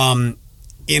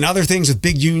in other things with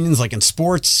big unions, like in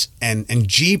sports and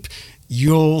Jeep,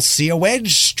 you'll see a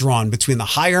wedge drawn between the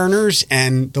high earners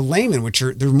and the laymen, which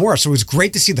are there more. So it was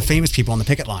great to see the famous people on the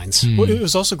picket lines. Well, it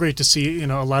was also great to see,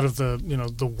 a lot of the,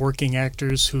 the working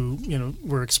actors who,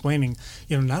 were explaining,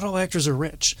 not all actors are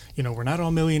rich. We're not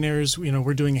all millionaires.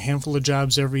 We're doing a handful of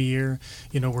jobs every year.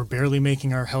 We're barely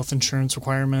making our health insurance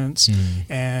requirements,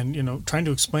 and, trying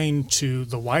to explain to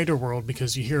the wider world,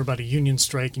 because you hear about a union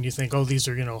strike and you think, oh, these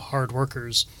are, hard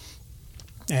workers.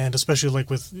 And especially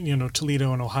with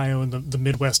Toledo and Ohio and the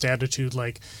Midwest attitude,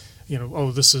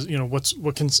 oh, this is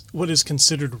what is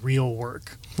considered real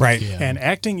work, right? Yeah. And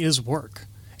acting is work,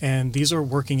 and these are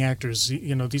working actors.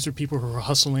 These are people who are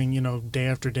hustling, day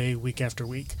after day, week after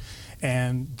week,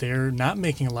 and they're not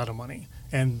making a lot of money,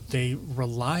 and they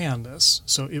rely on this.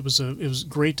 So it was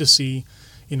great to see,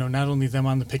 not only them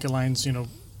on the picket lines,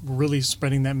 really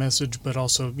spreading that message, but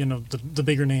also, the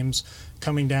bigger names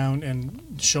coming down and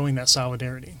showing that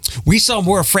solidarity. We saw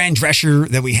more of Fran Drescher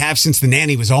than we have since The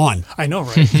Nanny was on. I know,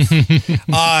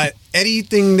 right?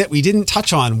 Anything that we didn't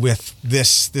touch on with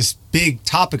this big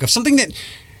topic of something that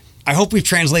I hope we've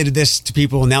translated this to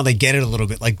people and now they get it a little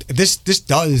bit. This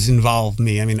does involve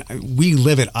me. I mean, we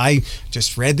live it. I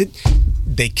just read that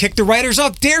they kicked the writers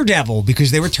off Daredevil because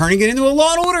they were turning it into a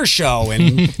Law and Order show,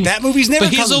 and that movie's never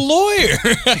But he's a lawyer.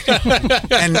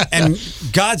 and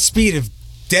Godspeed if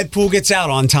Deadpool gets out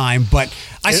on time, but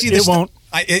I see this. It won't.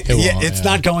 It's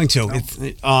not going to. No. It's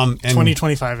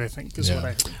 2025, I think, is what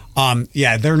I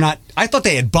heard. They're not. I thought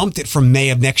they had bumped it from May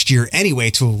of next year anyway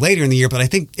to later in the year, but I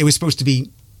think it was supposed to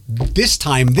be this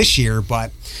time this year.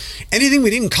 But anything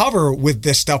we didn't cover with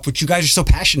this stuff, which you guys are so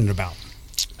passionate about.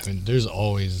 I mean, there's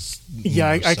always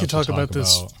I could talk about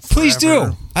this forever. Please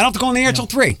do. I don't have to go on the air till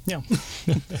 3. Yeah.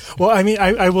 Well, I mean,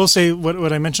 I will say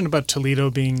what I mentioned about Toledo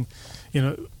being,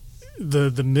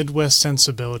 the Midwest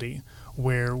sensibility,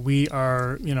 where we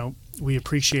are, we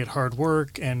appreciate hard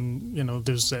work, and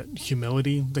there's that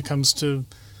humility that comes to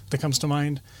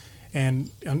mind,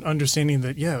 and understanding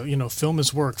that, film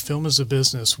is work, film is a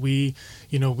business. We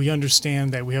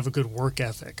understand that we have a good work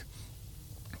ethic.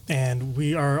 And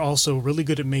we are also really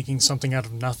good at making something out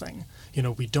of nothing.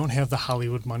 We don't have the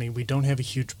Hollywood money. We don't have a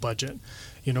huge budget.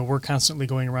 We're constantly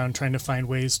going around trying to find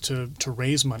ways to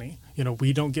raise money.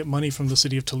 We don't get money from the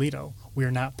city of Toledo. We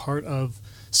are not part of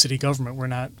city government. We're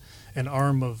not an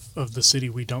arm of the city.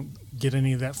 We don't get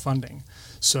any of that funding.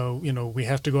 So, we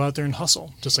have to go out there and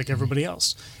hustle just like everybody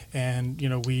else. And,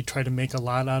 we try to make a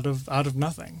lot out of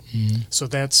nothing. Mm-hmm. So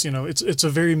that's, it's a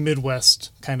very Midwest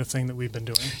kind of thing that we've been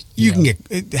doing. You can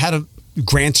get, how do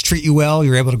grants treat you well?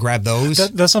 You're able to grab those?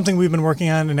 That's something we've been working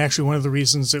on. And actually one of the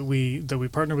reasons that we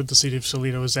partner with the city of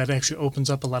Toledo is that actually opens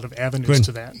up a lot of avenues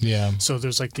to that. Yeah. So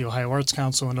there's like the Ohio Arts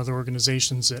Council and other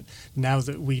organizations that now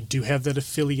that we do have that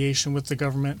affiliation with the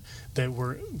government, that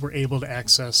we're able to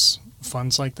access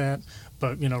funds like that.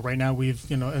 But, right now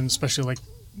we've, and especially like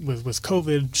with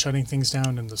COVID shutting things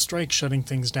down and the strike shutting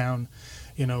things down,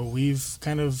 we've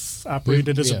kind of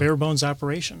operated as a bare bones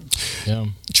operation. Yeah.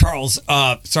 Charles,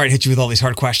 sorry to hit you with all these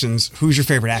hard questions. Who's your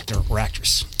favorite actor or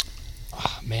actress?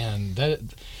 Oh, man,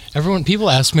 people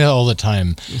ask me that all the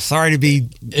time. Sorry to be.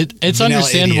 It's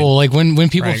understandable. Like when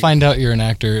people find out you're an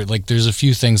actor, like there's a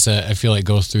few things that I feel like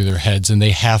go through their heads, and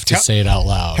they have to say it out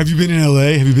loud. Have you been in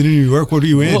LA? Have you been in New York? What are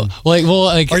you in? Are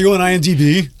you on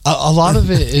IMDb? A lot of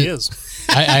it is.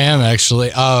 I am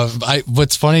actually.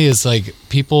 What's funny is like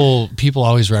people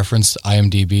always reference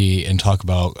IMDb and talk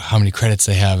about how many credits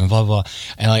they have and blah blah.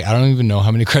 And like I don't even know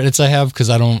how many credits I have because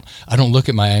I don't look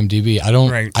at my IMDb.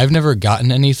 I've never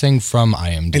gotten anything from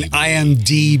IMDb. An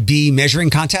IMDb measuring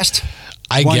contest?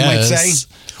 One guess. Might say.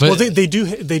 But they do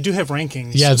have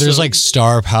rankings. Yeah, there's like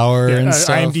star power and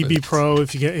stuff. IMDb Pro.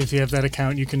 If you have that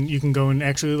account, you can go and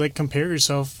actually like compare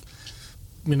yourself,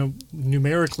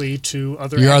 numerically to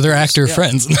other actor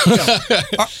friends.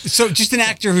 So just an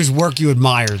actor whose work you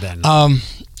admire then.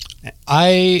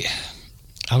 I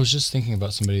was just thinking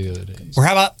about somebody the other day. Or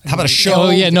how about a show? Oh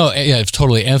yeah,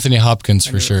 totally. Anthony Hopkins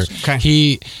for sure.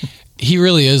 Okay. He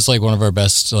really is like one of our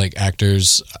best like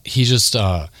actors. He just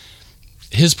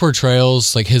his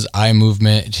portrayals, like his eye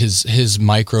movement, his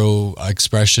micro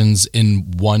expressions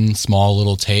in one small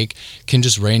little take can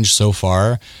just range so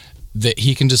far that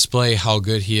he can display how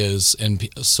good he is, and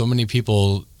so many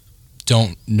people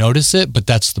don't notice it, but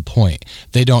that's the point.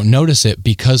 They don't notice it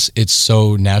because it's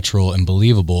so natural and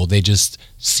believable. They just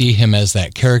see him as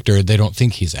that character. They don't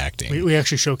think he's acting. We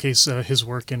actually showcase his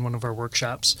work in one of our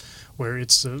workshops where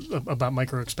it's about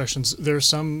micro expressions. There are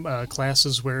some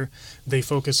classes where they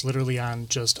focus literally on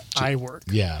just eye work.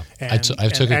 Yeah, and, I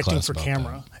took a acting class for about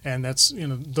camera, that. And that's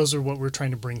those are what we're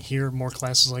trying to bring here. More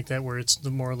classes like that where it's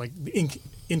the more like the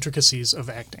intricacies of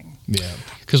acting. Yeah,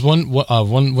 because one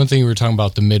thing we were talking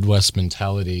about, the Midwest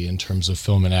mentality in terms of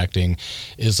film and acting,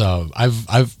 is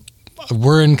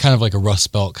we're in kind of like a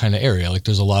Rust Belt kind of area. Like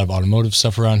there's a lot of automotive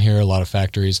stuff around here, a lot of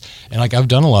factories, and like I've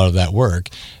done a lot of that work.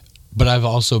 But I've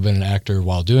also been an actor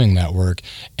while doing that work.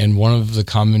 And one of the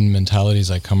common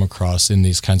mentalities I come across in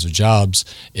these kinds of jobs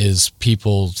is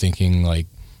people thinking like,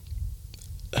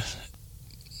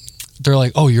 they're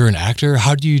like, oh, you're an actor?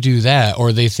 How do you do that?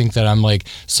 Or they think that I'm like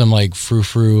some like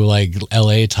frou-frou like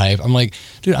LA type. I'm like,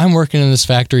 dude, I'm working in this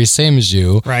factory same as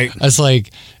you. Right. It's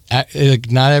like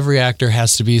not every actor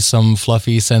has to be some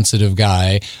fluffy, sensitive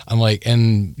guy. I'm like,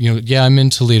 and I'm in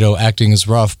Toledo. Acting is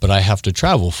rough, but I have to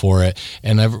travel for it.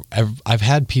 And I've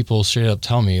had people straight up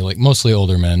tell me, like mostly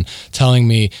older men, telling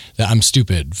me that I'm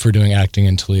stupid for doing acting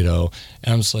in Toledo.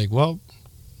 And I'm just like, well,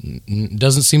 it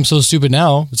doesn't seem so stupid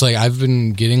now. It's like I've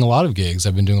been getting a lot of gigs.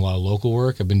 I've been doing a lot of local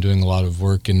work. I've been doing a lot of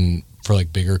work for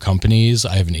like bigger companies.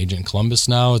 I have an agent in Columbus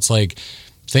now. It's like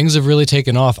things have really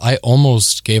taken off. I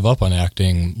almost gave up on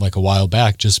acting like a while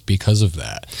back just because of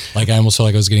that. Like I almost felt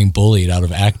like I was getting bullied out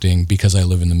of acting because I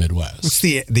live in the Midwest. What's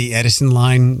the Edison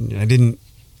line? I didn't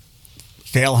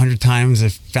fail 100 times. I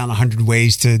found 100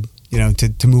 ways to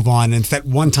move on. And it's that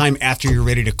one time after you're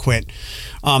ready to quit.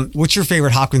 What's your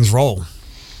favorite Hopkins role?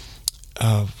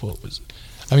 What was it?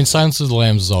 I mean, Silence of the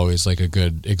Lambs is always like a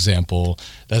good example.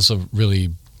 That's a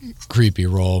really creepy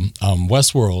role.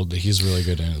 Westworld, he's really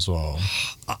good in as well.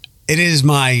 It is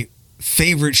my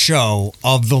favorite show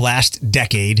of the last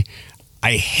decade.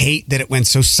 I hate that it went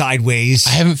so sideways.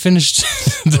 I haven't finished.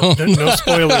 No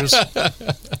spoilers.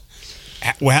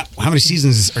 Well, how many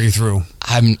seasons are you through?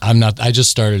 I'm not. I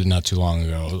just started it not too long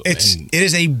ago. It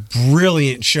is a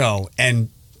brilliant show, and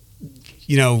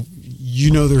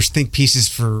there's think pieces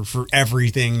for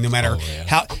everything, no matter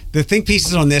how. The think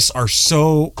pieces on this are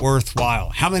so worthwhile.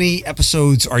 How many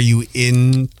episodes are you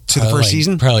in to the first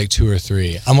season? Probably like 2 or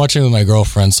 3. I'm watching with my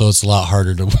girlfriend, so it's a lot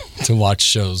harder to watch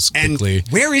shows quickly. And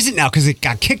where is it now? Because it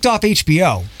got kicked off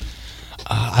HBO.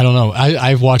 I don't know.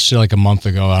 I've watched it like a month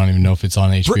ago. I don't even know if it's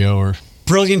on HBO or...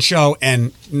 Brilliant show,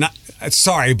 and not...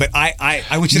 Sorry, but I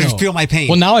want you to feel my pain.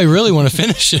 Well, now I really want to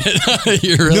finish it.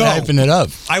 You're really hyping it up.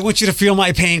 I want you to feel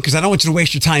my pain because I don't want you to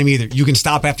waste your time either. You can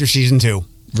stop after season 2.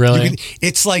 Really?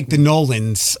 It's like the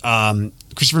Nolans,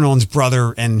 Christopher Nolan's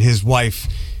brother and his wife.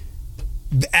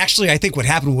 Actually, I think what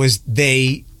happened was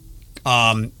they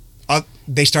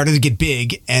started to get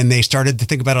big and they started to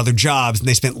think about other jobs and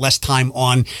they spent less time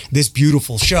on this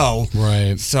beautiful show.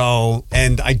 Right. So,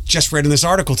 and I just read in this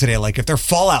article today, like if their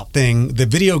Fallout thing, the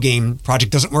video game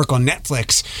project doesn't work on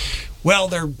Netflix, well,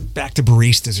 they're back to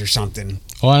baristas or something.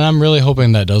 Well, and I'm really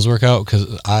hoping that does work out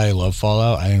because I love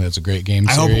Fallout. I think that's a great game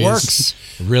series. I hope it works.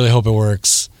 I really hope it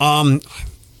works.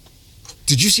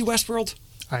 Did you see Westworld?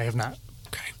 I have not.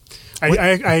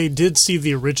 Okay. I did see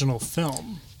the original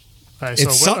film.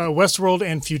 Westworld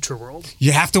and Future World.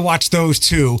 You have to watch those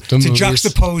two to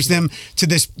juxtapose them to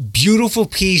this beautiful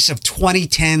piece of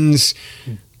 2010s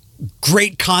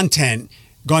great content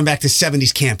going back to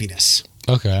 70s campiness.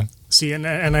 Okay. See, and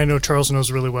I know Charles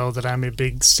knows really well that I'm a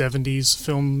big 70s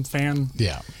film fan.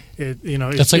 Yeah.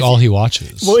 That's all he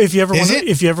watches. Well, if you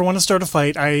ever want to start a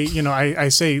fight, I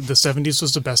say the 70s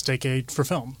was the best decade for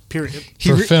film. Period.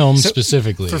 For film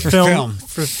specifically. For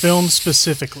film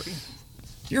specifically.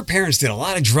 Your parents did a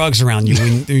lot of drugs around you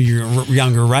when you were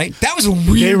younger, right? That was a weird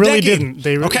They really decade.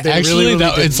 didn't. Actually,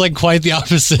 it's like quite the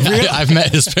opposite. Really? I've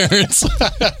met his parents.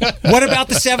 What about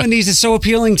the 70s is so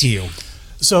appealing to you?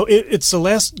 So it's the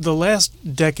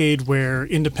last decade where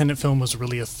independent film was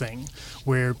really a thing,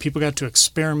 where people got to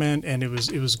experiment, and it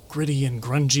was gritty and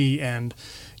grungy, and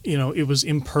it was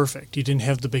imperfect. You didn't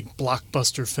have the big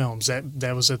blockbuster films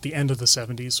that was at the end of the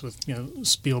 70s with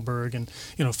Spielberg and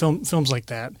films like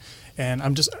that. And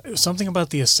I'm just something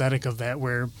about the aesthetic of that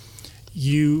where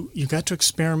you got to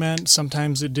experiment.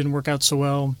 Sometimes it didn't work out so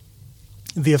well.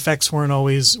 The effects weren't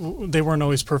always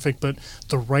perfect, but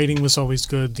the writing was always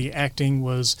good. The acting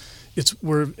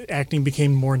where acting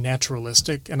became more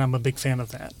naturalistic, and I'm a big fan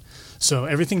of that. So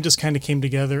everything just kind of came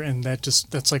together, and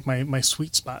that's like my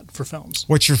sweet spot for films.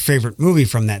 What's your favorite movie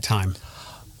from that time?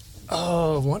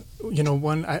 One.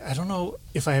 I don't know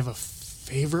if I have a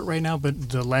favorite right now, but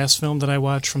the last film that I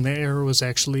watched from that era was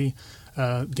actually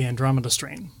The Andromeda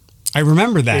Strain. I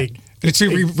remember that. It's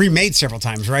been remade several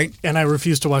times, right? And I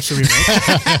refuse to watch the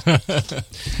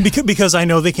remake because I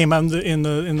know they came out in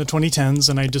the 2010s,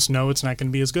 and I just know it's not going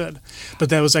to be as good. But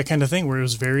that was that kind of thing where it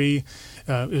was very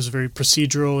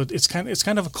procedural. It's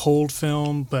kind of a cold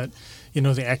film, but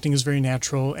the acting is very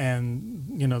natural,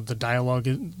 and the dialogue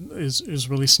is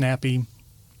really snappy.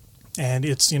 And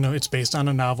it's based on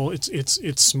a novel.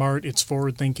 It's smart. It's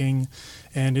forward thinking,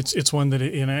 and it's one that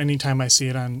anytime I see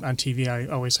it on TV, I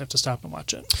always have to stop and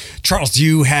watch it. Charles, do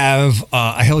you have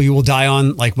a hill you will die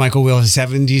on, like Michael Will's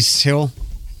 70s hill?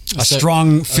 A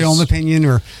strong film opinion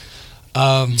or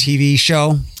TV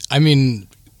show? I mean,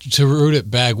 to root it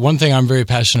back, one thing I'm very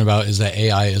passionate about is that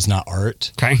AI is not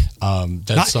art. Okay,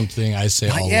 that's something I say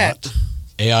a lot.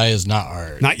 AI is not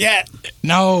art. Not yet.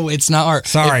 No, it's not art.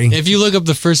 Sorry. If you look up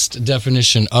the first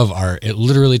definition of art, it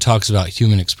literally talks about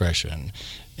human expression.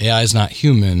 AI is not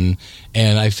human,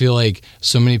 and I feel like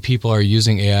so many people are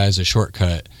using AI as a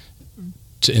shortcut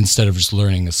instead of just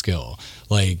learning a skill.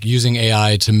 Like using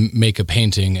AI to make a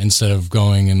painting instead of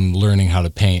going and learning how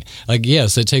to paint. Like,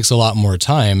 yes, it takes a lot more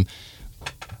time,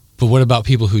 but what about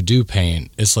people who do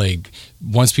paint? It's like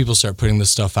once people start putting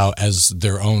this stuff out as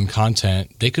their own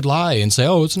content, they could lie and say,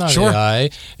 "Oh, it's not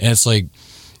AI." And it's like,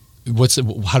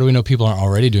 how do we know people aren't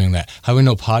already doing that? How do we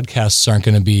know podcasts aren't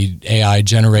going to be AI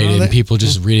generated and people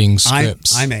just reading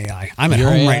scripts? I'm AI. I'm at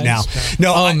home right now.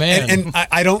 No, man. And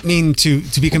I don't mean to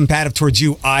be combative towards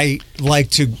you. I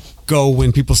like to go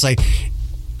when people say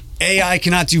AI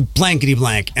cannot do blankety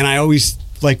blank, and I always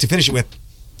like to finish it with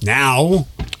now.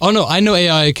 Oh, no, I know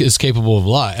AI is capable of a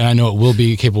lot, and I know it will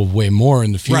be capable of way more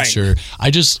in the future.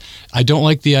 Right. I don't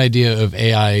like the idea of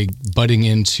AI butting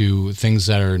into things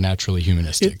that are naturally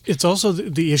humanistic. It's also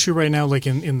the issue right now, like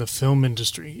in the film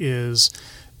industry, is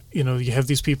you have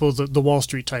these people, the Wall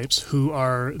Street types,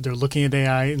 they're looking at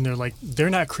AI and they're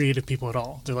not creative people at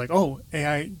all. They're like, oh,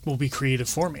 AI will be creative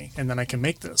for me, and then I can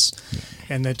make this. Yeah.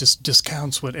 And that just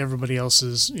discounts what everybody else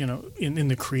is, in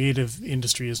the creative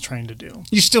industry is trying to do.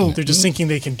 They're just thinking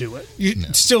they can do it. You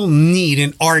still need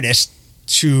an artist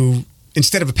to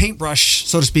instead of a paintbrush,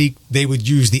 so to speak, they would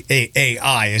use the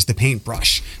AI as the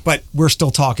paintbrush. But we're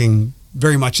still talking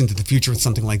very much into the future with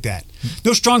something like that.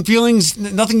 No strong feelings,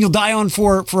 nothing you'll die on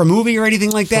for a movie or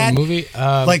anything like that? For a movie?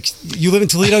 Like, you live in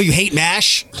Toledo, you hate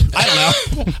MASH? I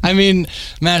don't know. I mean,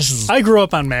 MASH is... I grew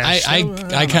up on MASH.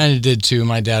 I kind of did too.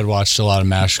 My dad watched a lot of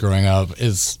MASH growing up.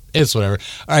 It's whatever.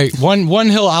 All right, one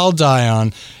hill I'll die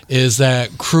on is that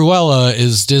Cruella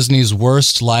is Disney's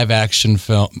worst live-action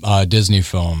film, Disney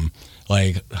film.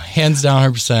 Like, hands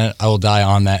down, 100%, I will die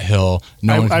on that hill.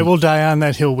 I will die on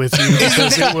that hill with you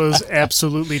because it was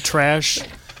absolutely trash.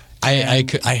 I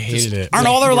hated it. Aren't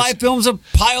all their live films a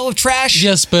pile of trash?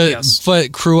 Yes, but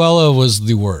Cruella was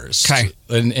the worst. Okay.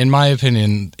 In my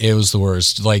opinion, it was the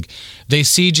worst. Like, they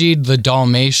CG'd the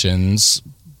Dalmatians.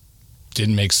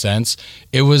 Didn't make sense.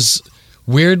 It was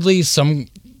weirdly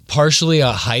partially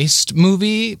a heist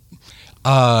movie.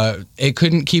 It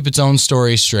couldn't keep its own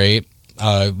story straight.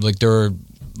 Like, there were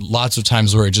lots of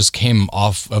times where it just came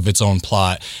off of its own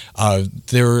plot.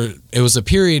 It was a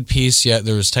period piece, yet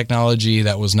there was technology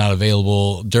that was not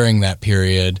available during that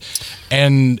period.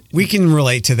 And we can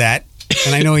relate to that.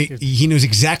 And I know he knows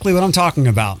exactly what I'm talking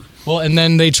about. Well, and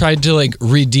then they tried to, like,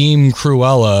 redeem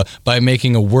Cruella by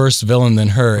making a worse villain than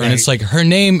her. Right. And it's like, her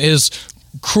name is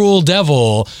Cruel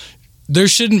Devil. There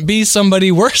shouldn't be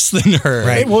somebody worse than her.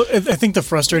 Right. Well, I think the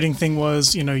frustrating thing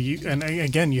was, you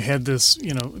had this,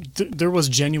 there was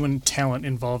genuine talent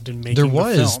involved in making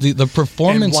the film. The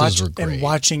performances were great. And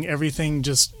watching everything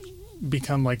just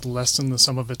become like less than the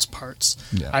sum of its parts.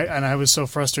 Yeah. I was so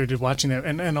frustrated watching that.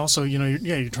 And also,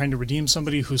 you're trying to redeem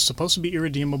somebody who's supposed to be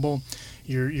irredeemable.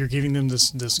 You're giving them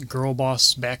this girl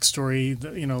boss backstory,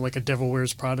 like a Devil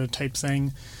Wears Prada type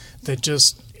thing that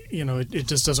just... it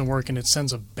just doesn't work, and it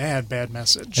sends a bad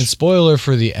message. And spoiler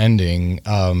for the ending,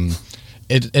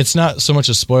 it's not so much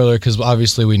a spoiler because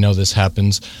obviously we know this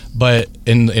happens, but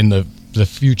in the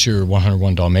future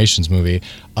 101 Dalmatians movie,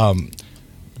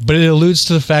 but it alludes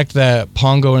to the fact that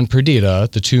Pongo and Perdita,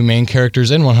 the two main characters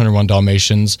in 101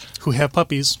 Dalmatians, who have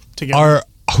puppies together,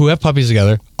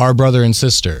 are brother and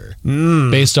sister,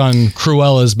 based on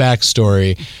Cruella's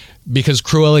backstory, because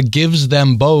Cruella gives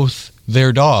them both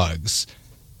their dogs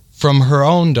from her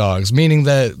own dogs, meaning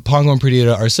that Pongo and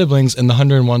Perdita are siblings, and the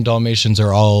 101 Dalmatians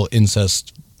are all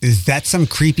incest. Is that some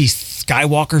creepy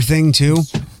Skywalker thing too?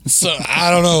 So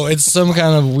I don't know. It's some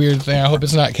kind of weird thing. I hope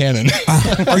it's not canon.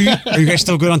 Are you guys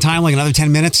still good on time? Like another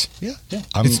 10 minutes? Yeah.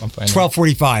 I'm fine.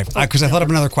 12:45. Because I thought of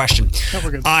another question. No,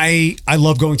 we're good. I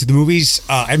love going to the movies.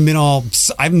 I haven't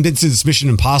been to this Mission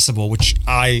Impossible, which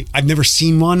I've never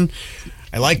seen one.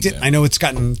 I liked it. Yeah. I know it's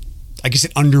gotten, I guess,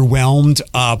 it underwhelmed.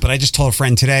 But I just told a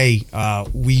friend today,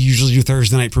 we usually do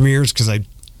Thursday night premieres because I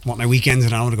want my weekends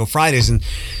and I don't want to go Fridays. And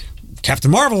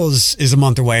Captain Marvel is a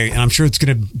month away, and I'm sure it's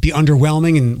going to be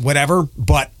underwhelming and whatever.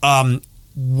 But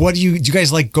what do you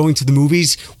guys like going to the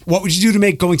movies? What would you do to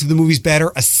make going to the movies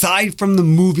better, aside from the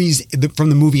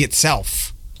movie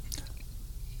itself?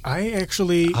 How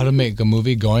to make a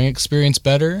movie going experience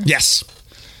better? Yes.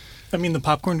 I mean, the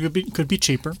popcorn could be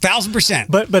cheaper.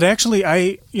 1,000%. But actually,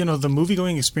 the movie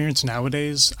going experience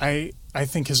nowadays, I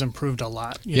think has improved a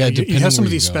lot. You have some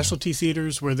of these specialty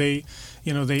theaters where they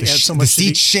add so much. The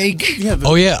seats shake. Yeah.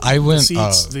 I went.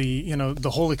 The seats,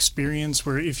 the whole experience.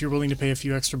 Where if you're willing to pay a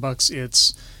few extra bucks,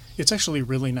 it's actually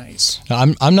really nice.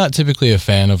 I'm not typically a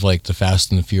fan of like the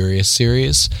Fast and the Furious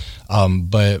series,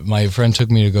 but my friend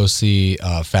took me to go see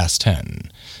Fast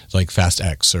 10. Like Fast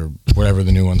X or whatever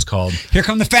the new one's called. Here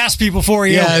come the fast people for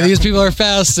you. Yeah, these people are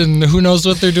fast, and who knows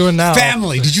what they're doing now.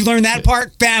 Family. Did you learn that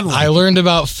part? Family. I learned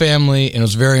about family, and it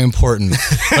was very important.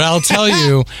 But I'll tell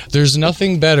you, there's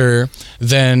nothing better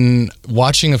than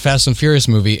watching a Fast and Furious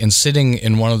movie and sitting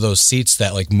in one of those seats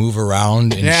that like move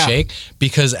around and shake,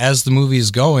 because as the movie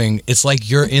is going, it's like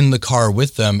you're in the car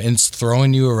with them, and it's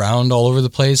throwing you around all over the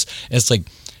place. It's like,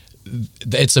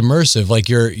 it's immersive. Like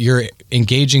you're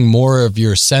engaging more of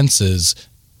your senses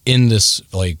in this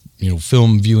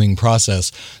film viewing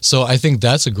process. So I think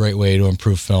that's a great way to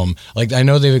improve film. Like I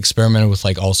know they've experimented with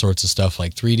like all sorts of stuff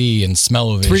like 3D and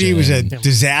smell-o-vision. 3D was a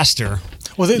disaster.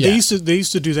 Well, they used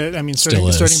to do that. I mean,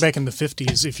 starting back in the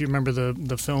 50s, if you remember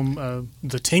the film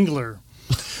The Tingler.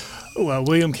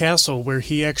 William Castle, where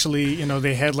he actually,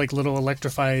 they had like little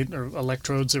electrified or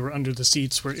electrodes that were under the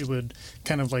seats where it would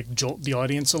kind of like jolt the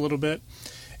audience a little bit.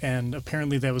 And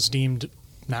apparently that was deemed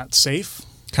not safe.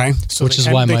 Okay. So which is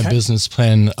why my business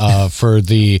plan for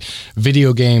the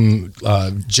video game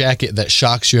jacket that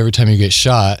shocks you every time you get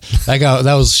shot, that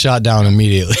was shot down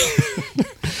immediately.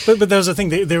 But that was the thing.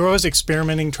 They were always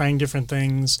experimenting, trying different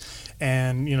things,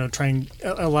 and trying.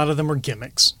 A lot of them were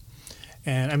gimmicks.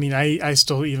 And I mean, I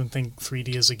still even think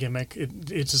 3D is a gimmick.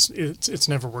 It's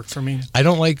never worked for me. I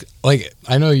don't like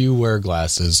I know you wear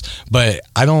glasses, but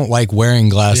I don't like wearing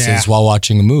glasses while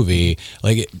watching a movie.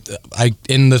 Like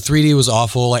in the 3D was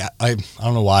awful. Like I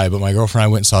don't know why, but my girlfriend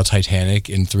and I went and saw Titanic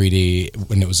in 3D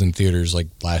when it was in theaters like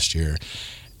last year.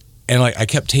 And like I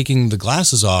kept taking the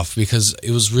glasses off because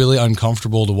it was really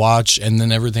uncomfortable to watch, and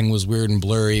then everything was weird and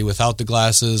blurry without the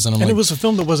glasses. And it was a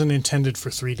film that wasn't intended for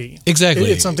 3D. Exactly,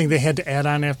 it's something they had to add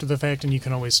on after the fact, and you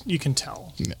can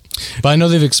tell. Yeah. But I know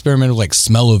they've experimented with like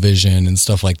smell-o-vision and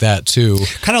stuff like that too.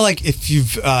 Kind of like if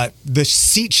you've the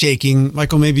seat shaking,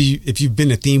 Michael. Maybe if you've been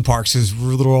to theme parks, as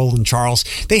Little and Charles,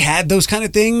 they had those kind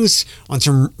of things on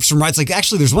some rides. Like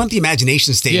actually, there's one at the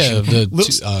Imagination Station. Yeah, the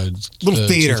little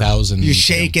theater. You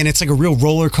shake and it's like a real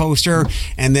roller coaster.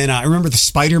 And then I remember the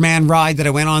Spider-Man ride that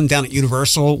I went on down at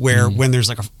Universal, where when there's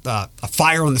like a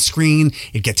fire on the screen,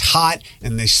 it gets hot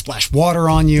and they splash water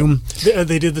on you.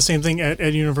 They did the same thing at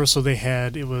Universal.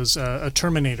 It was a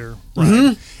Terminator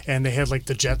ride, and they had like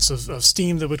the jets of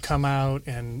steam that would come out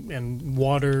and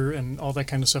water and all that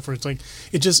kind of stuff. Where it's like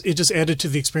it just added to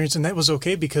the experience, and that was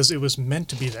okay because it was meant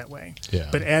to be that way. Yeah.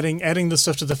 But adding the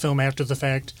stuff to the film after the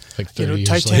fact, like 30 years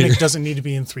Titanic later. doesn't need to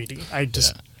be in 3D.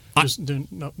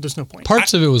 There's no point.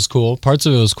 Parts of it was cool. Parts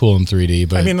of it was cool in 3D,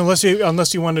 but I mean, unless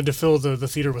you wanted to fill the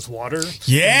theater with water.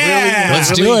 Yeah,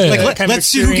 let's do it. Let's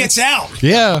see who gets out.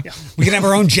 Yeah. We can have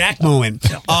our own Jack moment.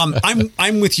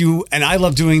 I'm with you, and I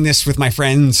love doing this with my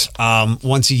friends.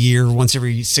 Once a year, once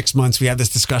every 6 months, we have this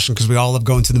discussion because we all love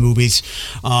going to the movies.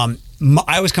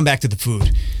 I always come back to the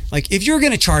food. Like, if you're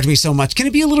going to charge me so much, can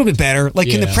it be a little bit better? Like,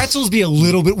 can the pretzels be a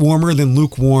little bit warmer than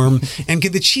lukewarm? And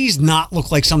can the cheese not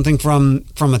look like something from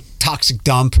a toxic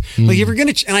dump? Like, if you're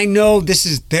going to, and I know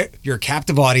you're a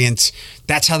captive audience.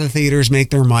 That's how the theaters make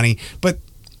their money. But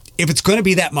if it's going to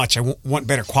be that much, I want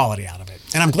better quality out of it.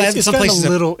 And I'm glad that some places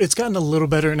it's gotten a little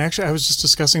better. And actually, I was just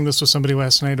discussing this with somebody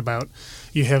last night about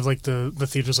you have like the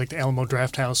theaters like the Alamo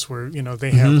Drafthouse where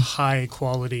they have high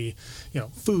quality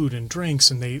food and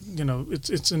drinks, and they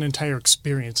it's an entire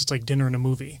experience. It's like dinner and a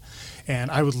movie, and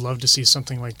I would love to see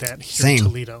something like that here in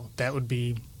Toledo. That would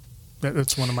be.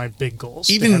 That's one of my big goals.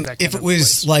 Even if it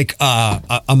was like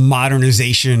a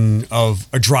modernization of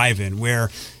a drive-in where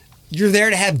you're there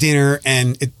to have dinner,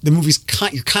 and the movie's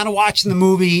you're kind of watching the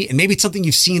movie, and maybe it's something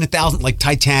you've seen 1,000, like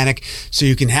Titanic, so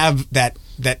you can have that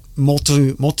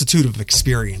multitude of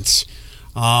experience.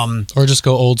 Or just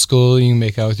go old school. You can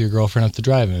make out with your girlfriend at the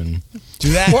drive-in.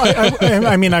 Do that. Well,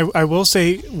 I mean, I will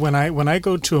say when I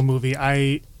go to a movie,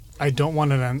 I don't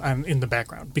want it on in the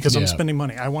background because I'm spending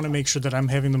money. I want to make sure that I'm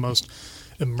having the most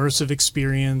immersive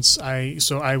experience. I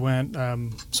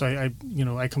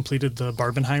completed the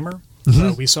Barbenheimer.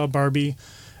 We saw Barbie,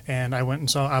 and I went and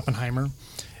saw Oppenheimer,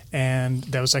 and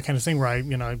that was that kind of thing where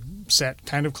I sat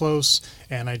kind of close,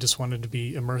 and I just wanted to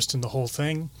be immersed in the whole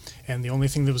thing. And the only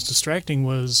thing that was distracting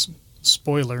was,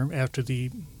 spoiler, after the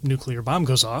nuclear bomb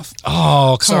goes off.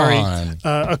 Oh, come on.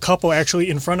 A couple actually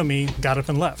in front of me got up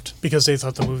and left because they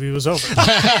thought the movie was over.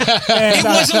 It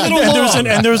was a little long.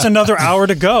 And there was another hour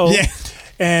to go. Yeah.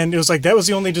 And it was like that was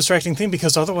the only distracting thing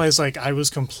because otherwise, like, I was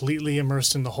completely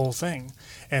immersed in the whole thing.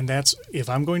 And that's, if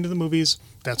I'm going to the movies,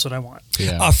 that's what I want.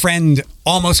 Yeah. A friend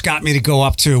almost got me to go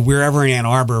up to wherever in Ann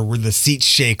Arbor where the seats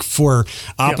shake for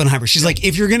Oppenheimer. She's like,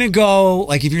 if you're going to go,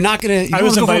 like, if you're not going to... I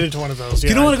was invited to one of those. If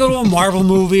you don't want to go to a Marvel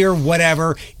movie or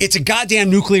whatever, it's a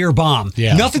goddamn nuclear bomb.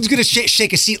 Yeah. Nothing's going to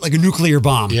shake a seat like a nuclear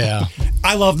bomb. Yeah.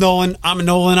 I love Nolan. I'm a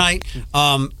Nolanite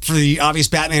for the obvious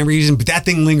Batman reason, but that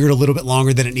thing lingered a little bit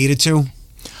longer than it needed to.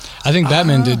 I think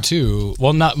Batman did too.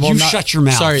 Shut your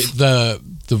mouth. Sorry, the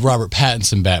Robert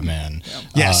Pattinson Batman.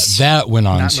 Yes. That went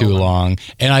on too long.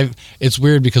 And it's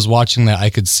weird because watching that,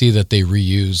 I could see that they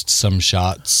reused some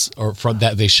shots or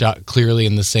that they shot clearly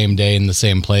in the same day in the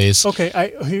same place.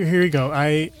 Okay, here you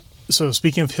go. So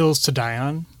speaking of hills to die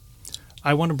on,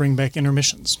 I want to bring back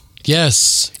intermissions.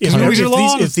 Yes.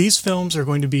 If these films are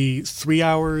going to be 3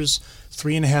 hours,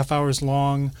 3.5 hours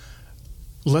long,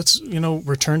 let's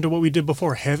return to what we did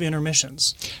before. Have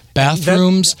intermissions.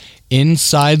 Bathrooms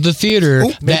inside the theater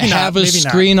that have a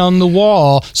screen on the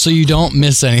wall so you don't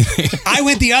miss anything. I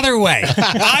went the other way.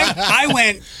 I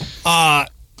went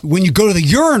when you go to the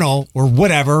urinal or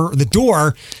whatever, the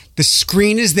door, the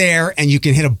screen is there and you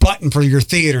can hit a button for your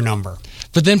theater number.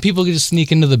 But then people can just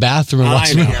sneak into the bathroom and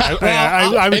watch.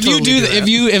 I would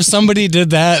if somebody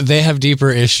did that, they have deeper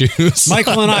issues.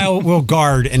 Michael and I will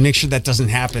guard and make sure that doesn't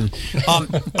happen.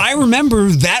 I remember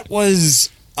that was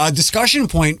a discussion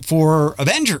point for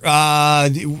Avenger.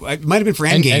 It might have been for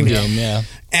Endgame. Endgame, yeah.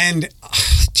 And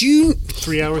do you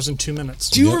 3 hours and 2 minutes?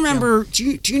 Do you remember? Do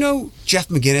you know Jeff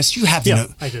McGinnis? You have to know.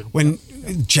 I did. When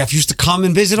Jeff used to come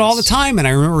and visit all the time, and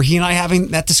I remember he and I having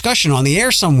that discussion on the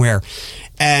air somewhere,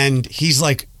 and he's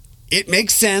like, it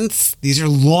makes sense. These are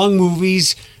long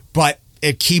movies, but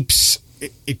it keeps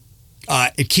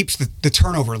the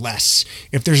turnover less.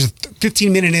 If there's a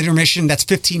 15-minute intermission, that's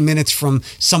 15 minutes from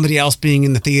somebody else being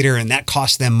in the theater, and that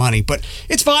costs them money. But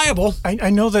it's viable. I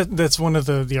know that's one of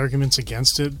the arguments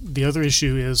against it. The other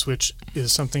issue is, which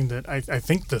is something that I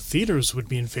think the theaters would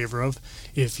be in favor of,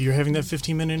 if you're having that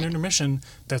 15-minute intermission,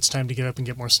 that's time to get up and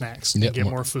get more snacks, and get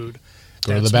more food.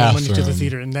 Go to the bathroom. More money to the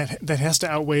theater, and that has to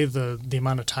outweigh the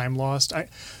amount of time lost.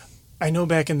 I know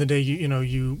back in the day,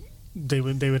 they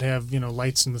would have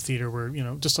lights in the theater where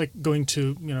just like going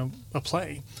to a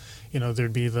play,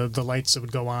 there'd be the lights that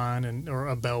would go on or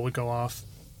a bell would go off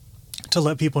to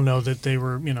let people know that they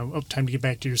were time to get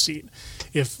back to your seat.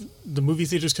 If the movie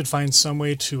theaters could find some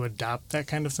way to adopt that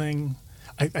kind of thing,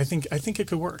 I think it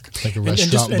could work. Like a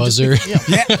restaurant buzzer.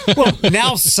 Yeah. Well,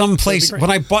 now some place when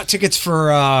I bought tickets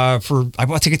for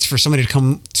somebody to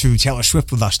come to Taylor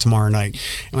Swift with us tomorrow night,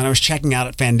 and when I was checking out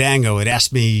at Fandango, it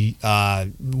asked me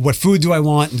what food do I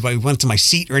want, and do I want to my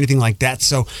seat or anything like that.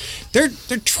 So they're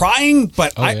trying,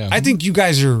 but I think you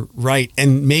guys are right,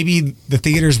 and maybe the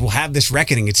theaters will have this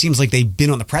reckoning. It seems like they've been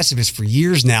on the precipice for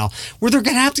years now, where they're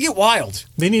going to have to get wild.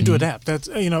 They need to adapt. That's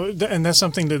and that's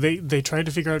something that they tried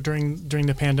to figure out during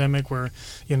the pandemic, where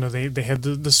they had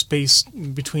the space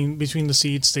between the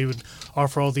seats. They would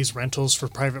offer all these rentals for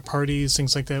private parties,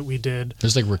 things like that. We did.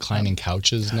 There's like reclining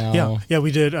couches now. Yeah,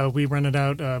 we did. We rented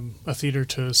out a theater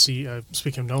to see.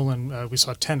 Speaking of Nolan, we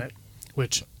saw Tenet,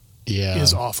 which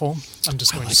is awful. I'm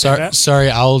just going to say that. Sorry,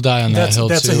 I'll die on that hill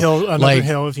too. That's a hill, another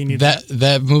hill. If you need that.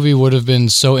 That movie would have been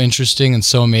so interesting and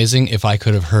so amazing if I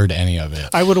could have heard any of it.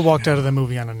 I would have walked out of that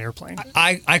movie on an airplane.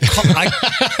 I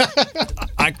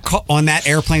call on that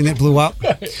airplane that blew up.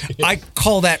 I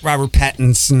call that Robert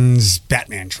Pattinson's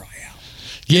Batman tryout.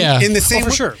 Yeah, in the same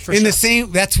for sure. The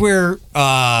same. That's where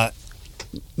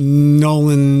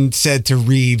Nolan said to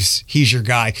Reeves, "He's your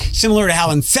guy." Similar to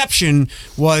how Inception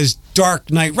was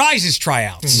Dark Knight Rises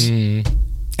tryouts.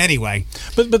 Anyway,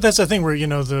 but that's the thing where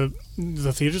the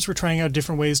theaters were trying out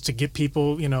different ways to get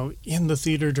people in the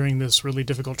theater during this really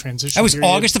difficult transition. That was period.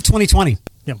 August of 2020.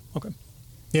 Yeah. Okay.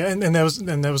 Yeah, and that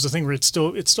was the thing where it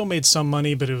still made some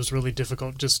money, but it was really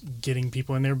difficult just getting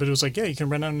people in there. But it was like, yeah, you can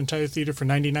rent out an entire theater for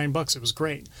 $99. It was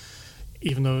great,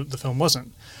 even though the film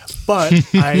wasn't. But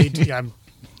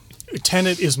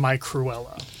Tenet is my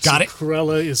Cruella. Got it.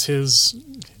 Cruella is his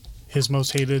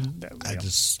most hated.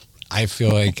 I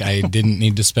feel like I didn't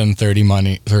need to spend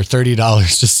 $30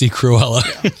 to see Cruella.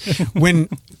 Yeah. When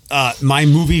my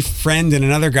movie friend and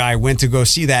another guy went to go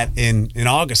see that in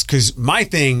August, because my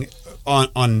thing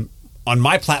on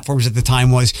my platforms at the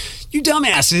time was, you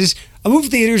dumbasses, a movie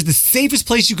theater is the safest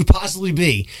place you could possibly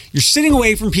be. You're sitting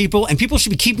away from people, and people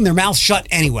should be keeping their mouths shut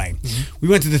anyway. Mm-hmm. We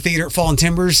went to the theater at Fallen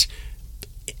Timbers.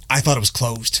 I thought it was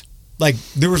closed. Like,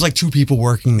 there was like 2 people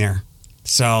working there.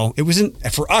 So it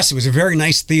wasn't, for us, it was a very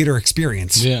nice theater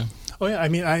experience. Yeah. Oh yeah. I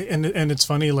mean, and it's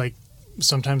funny, like,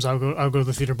 sometimes I'll go to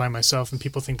the theater by myself, and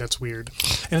people think that's weird,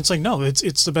 and it's like, no,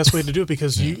 it's the best way to do it,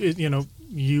 because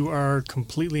you are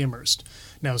completely immersed.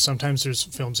 Now, sometimes there's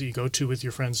films that you go to with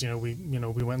your friends. We went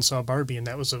and saw Barbie, and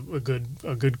that was a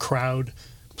good crowd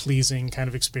pleasing kind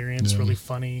of experience, really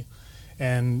funny,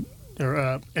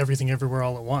 or Everything Everywhere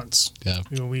All at Once. Yeah,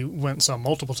 we went and saw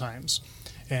multiple times,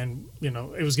 and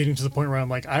it was getting to the point where I'm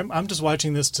like, I'm just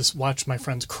watching this to watch my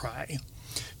friends cry,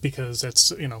 because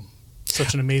that's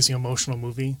such an amazing emotional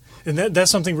movie, and that's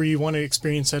something where you want to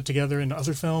experience that together. In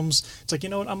other films, it's like,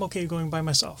 what, I'm okay going by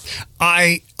myself.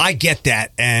 I get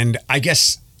that, and I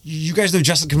guess you guys know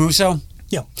Justin Camuso.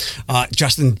 Yeah.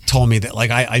 Justin told me that,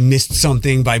 like, I missed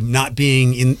something by not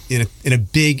being in a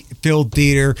big filled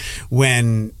theater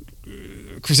when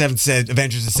Chris Evans said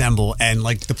Avengers Assemble, and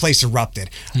like the place erupted.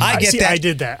 I get that. I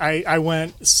did that. I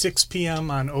went 6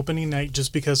 p.m. on opening night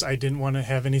just because I didn't want to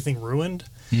have anything ruined.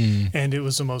 And it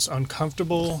was the most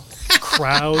uncomfortable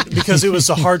crowd, because it was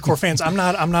the hardcore fans. I'm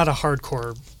not a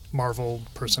hardcore Marvel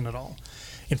person at all.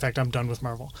 In fact, I'm done with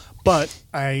Marvel. But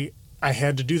I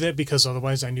had to do that, because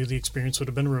otherwise I knew the experience would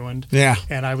have been ruined. Yeah.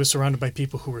 And I was surrounded by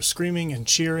people who were screaming and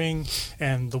cheering,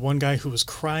 and the one guy who was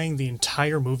crying the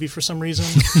entire movie for some reason.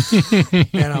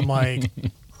 And I'm like,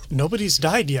 nobody's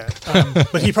died yet.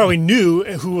 But he probably knew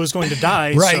who was going to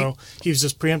die, right. So he was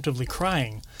just preemptively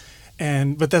crying.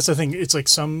 But that's the thing. It's like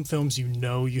some films,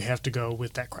 you have to go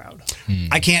with that crowd.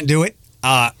 I can't do it.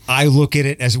 I look at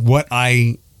it as what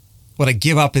I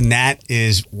give up in that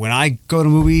is when I go to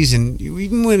movies, and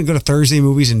even when I go to Thursday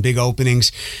movies and big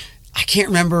openings, I can't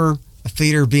remember a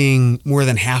theater being more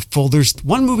than half full. There's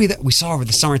one movie that we saw over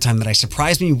the summertime that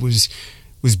surprised me was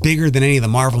bigger than any of the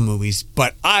Marvel movies.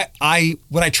 But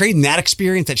would I trade in that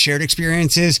experience, that shared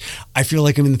experience is, I feel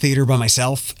like I'm in the theater by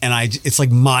myself, and it's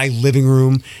like my living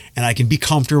room, and I can be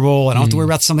comfortable. I don't have to worry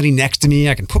about somebody next to me.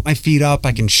 I can put my feet up.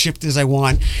 I can shift as I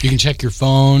want. You can check your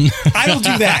phone. I don't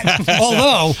do that.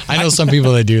 Although I know some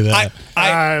people that do that.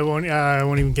 I won't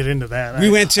even get into that. I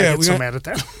get so mad at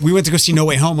that. We went to go see No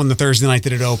Way Home on the Thursday night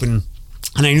that it opened.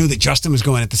 And I knew that Justin was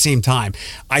going at the same time.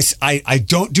 I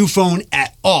don't do phone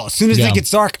at all. As soon as it gets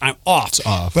dark, I'm off. It's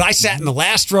off. But I sat in the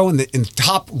last row in the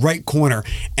top right corner.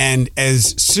 And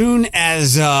as soon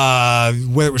as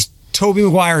whether it was Tobey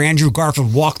Maguire or Andrew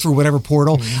Garfield walked through whatever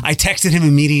portal, I texted him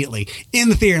immediately in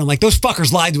the theater. I'm like, those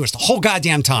fuckers lied to us the whole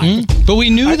goddamn time. But we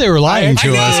knew they were lying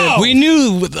to us. We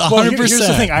knew 100%. Well, here's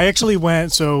the thing. I actually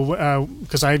went,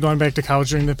 because I had gone back to college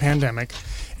during the pandemic.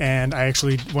 And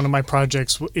one of my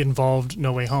projects involved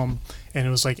No Way Home. And it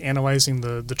was like analyzing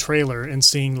the trailer and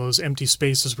seeing those empty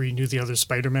spaces where you knew the other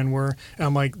Spider-Men were. And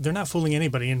I'm like, they're not fooling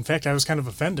anybody. In fact, I was kind of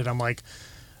offended. I'm like,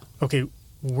 okay,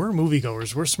 we're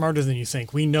moviegoers. We're smarter than you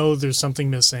think. We know there's something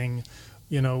missing.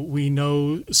 We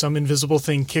know some invisible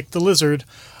thing kicked the lizard.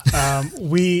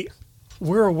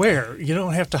 We're aware. You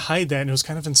don't have to hide that. And it was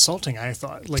kind of insulting, I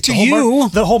thought. Like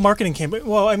the whole marketing campaign.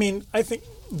 Well, I mean, I think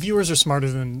viewers are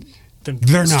smarter than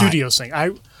they're studios saying.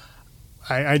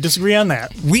 I disagree on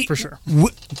that for sure.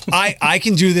 I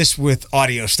can do this with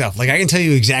audio stuff. Like I can tell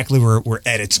you exactly where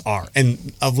edits are,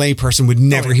 and a layperson would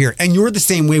never hear it. And you're the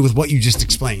same way with what you just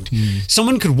explained.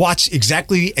 Someone could watch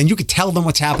exactly, and you could tell them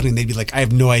what's happening. They'd be like, "I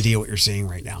have no idea what you're seeing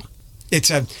right now."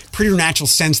 It's a preternatural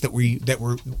sense that we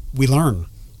learn.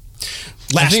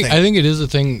 I think it is a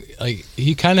thing. Like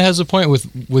he kind of has a point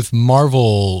with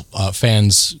Marvel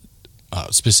fans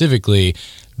specifically.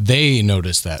 They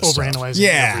notice that overanalyzing.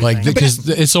 Yeah, like because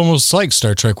it's almost like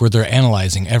Star Trek where they're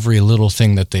analyzing every little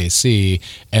thing that they see,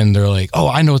 and they're like, "Oh,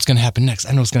 I know what's going to happen next.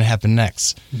 I know what's going to happen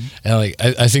next." And like,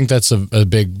 I think that's a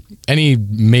big any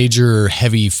major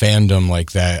heavy fandom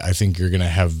like that. I think you're going to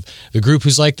have the group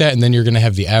who's like that, and then you're going to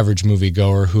have the average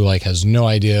moviegoer who like has no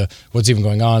idea what's even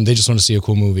going on. They just want to see a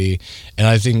cool movie, and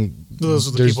I think those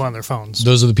are the people on their phones.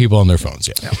 Those are the people on their phones.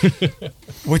 Yeah.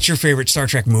 What's your favorite Star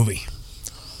Trek movie?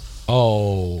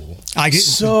 Oh,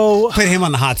 put him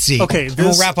on the hot seat. Okay,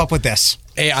 we'll wrap up with this.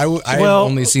 Hey, I've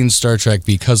only seen Star Trek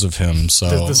because of him.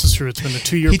 So this is true. It's been a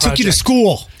 2-year. He took you to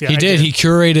school. Yeah, he did. He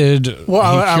curated. Well,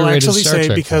 I'll actually Star say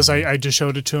Trek because I just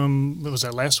showed it to him. Was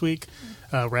that last week?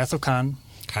 Wrath of Khan.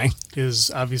 Okay, is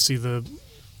obviously the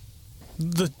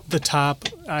top.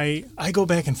 I go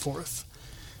back and forth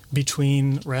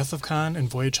between Wrath of Khan and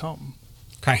Voyage Home.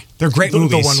 Okay, they're great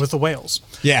movies. The one with the whales.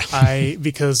 Yeah,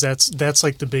 because that's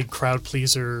like the big crowd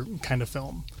pleaser kind of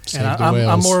film, Save and the whales.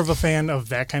 I'm more of a fan of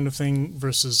that kind of thing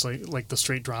versus like the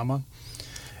straight drama,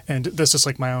 and that's just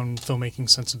like my own filmmaking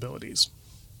sensibilities.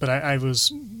 But I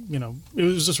was, it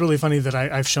was just really funny that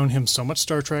I've shown him so much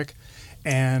Star Trek,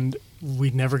 and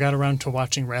we never got around to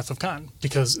watching Wrath of Khan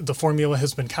because the formula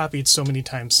has been copied so many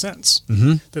times since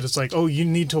that it's like, oh, you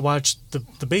need to watch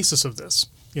the basis of this.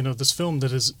 This film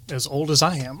that is as old as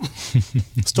I am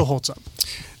still holds up.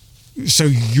 So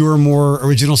you're more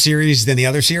original series than the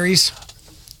other series?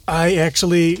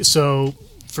 So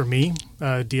for me,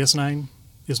 DS9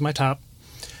 is my top.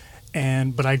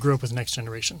 But I grew up with Next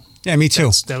Generation. Yeah, me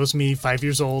too. That was me, 5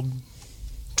 years old,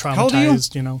 traumatized, How old are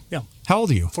you? Yeah. How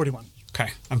old are you? 41.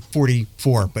 Okay, I'm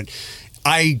 44, but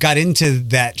I got into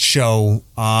that show.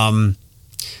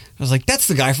 I was like, that's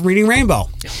the guy from Reading Rainbow.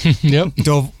 Yep.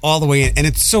 Dove all the way in. And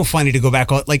it's so funny to go back.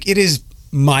 Like, it is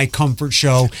my comfort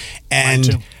show. And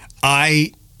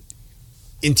in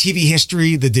TV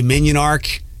history, the Dominion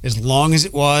arc, as long as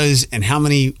it was and how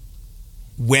many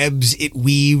webs it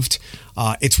weaved,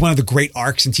 it's one of the great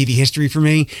arcs in TV history for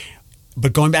me.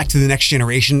 But going back to the Next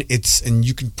Generation, and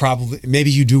you can probably,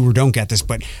 maybe you do or don't get this,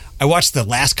 but I watched the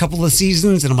last couple of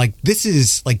seasons and I'm like, this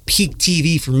is like peak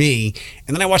TV for me.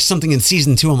 And then I watched something in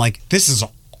season 2. I'm like, this is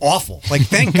awful. Like,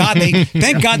 thank God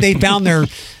they found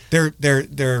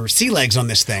their sea legs on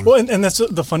this thing. Well, and that's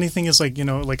the funny thing is like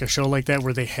a show like that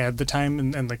where they had the time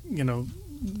and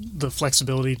the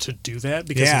flexibility to do that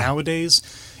because nowadays,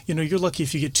 you're lucky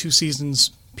if you get 2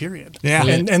 seasons, period. Yeah.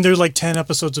 And they're like 10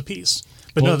 episodes apiece.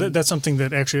 But no, that's something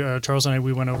that actually Charles and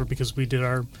we went over because we did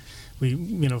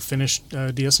finished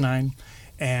DS9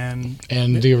 and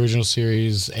the original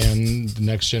series and the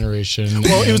Next Generation.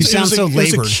 Well, it was a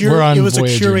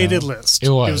curated list. It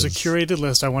was a curated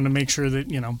list. I want to make sure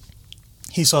that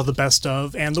he saw the best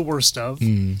of and the worst of.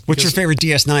 What's your favorite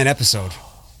DS9 episode?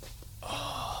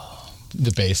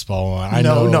 The baseball one.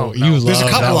 No. You love There's a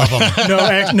couple of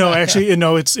them. Actually,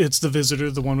 it's The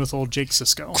Visitor, the one with old Jake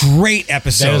Sisko. Great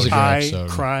episode. That is a great episode.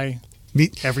 I cry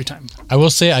every time. I will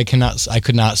say I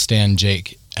could not stand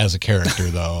Jake as a character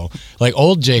though. Like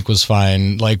old Jake was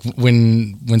fine. Like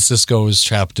when Sisko was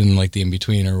trapped in like the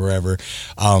in-between or wherever,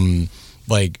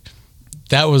 like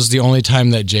that was the only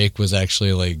time that Jake was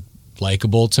actually like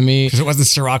likable to me. Because it wasn't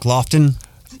Sirach Lofton.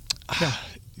 Yeah.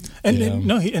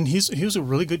 And he was a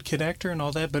really good kid actor and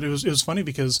all that, but it was funny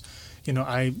because,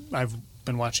 I've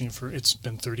been watching it it's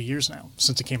been 30 years now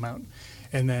since it came out.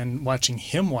 And then watching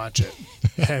him watch it,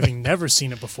 having never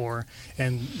seen it before,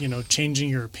 and changing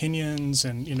your opinions,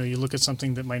 and you look at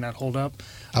something that might not hold up.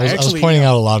 I was pointing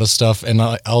out a lot of stuff, and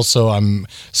also I'm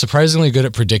surprisingly good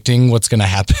at predicting what's going to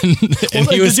happen. And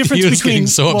he was getting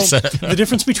so upset. The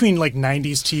difference between like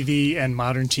 90s TV and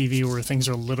modern TV, where things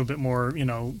are a little bit more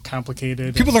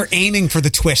complicated. People are aiming for the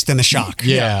twist and the shock.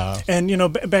 Yeah. And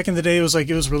back in the day, it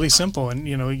was really simple. And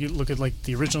you look at like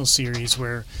the original series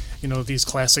where these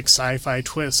classic sci-fi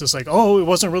twists. It's like, oh, it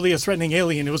wasn't really a threatening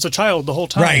alien; it was a child the whole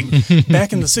time. Right.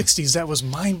 Back in the '60s, that was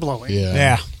mind blowing.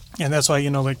 Yeah. And that's why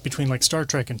like between like Star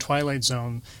Trek and Twilight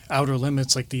Zone, Outer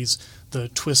Limits, like the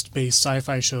twist-based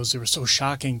sci-fi shows, they were so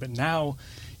shocking. But now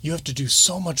you have to do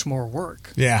so much more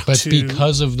work. Yeah. But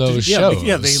because of those shows,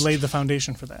 they laid the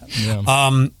foundation for that.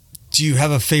 Yeah. Do you have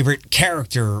a favorite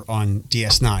character on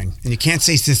DS9? And you can't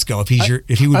say Sisko if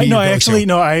he would be your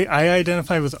go-to. I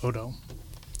identify with Odo.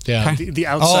 Yeah. The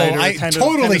outsider. I kind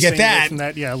totally of get that. From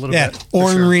that. Yeah, a little bit.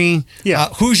 Ornery. Sure. Yeah.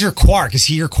 Who's your Quark? Is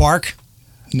he your Quark?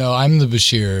 No, I'm the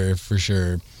Bashir for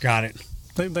sure. Got it.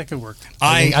 That could work.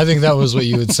 I think that was what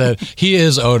you had said. He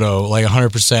is Odo, like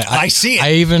 100%. I see it.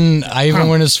 I even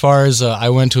went as far as I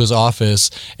went to his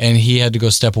office, and he had to go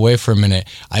step away for a minute.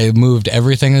 I moved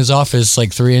everything in his office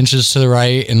like 3 inches to the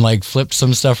right, and like flipped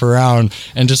some stuff around,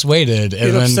 and just waited.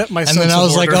 And then I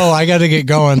was like, "Oh, I got to get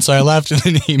going." So I left, and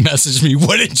then he messaged me,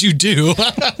 "What did you do?"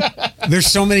 There's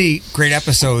so many great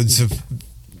episodes of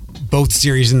both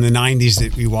series in the 90s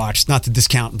that we watched. Not to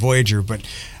discount Voyager, but.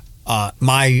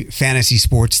 My fantasy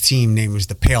sports team name was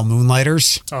the Pale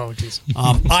Moonlighters. Oh, jeez.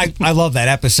 I love that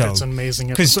episode. That's an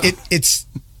amazing episode. Because it's...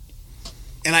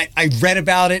 And I read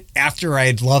about it after I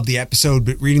had loved the episode,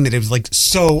 but reading that it was like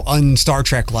so un-Star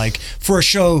Trek-like. For a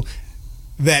show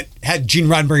that had Gene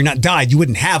Roddenberry not died, you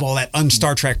wouldn't have all that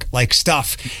un-Star Trek-like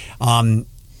stuff.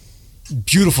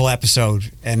 Beautiful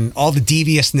episode. And all the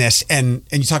deviousness. And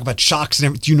you talk about shocks and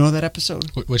everything. Do you know that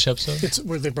episode? Which episode? It's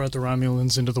where they brought the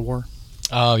Romulans into the war.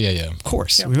 Oh, yeah. Of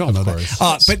course. Yeah. We all know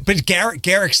that. But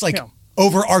Garrick's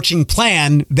overarching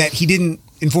plan that he didn't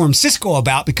inform Sisko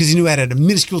about because he knew it had a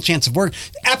minuscule chance of work.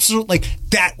 Absolutely.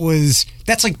 That's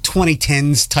like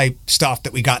 2010s type stuff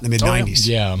that we got in the mid-90s.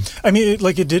 Yeah. I mean,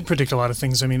 it did predict a lot of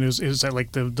things. I mean, it was at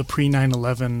like the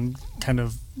pre-9/11 kind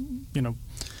of,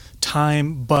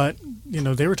 time. But,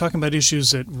 they were talking about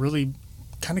issues that really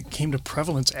kind of came to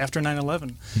prevalence after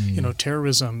 9/11.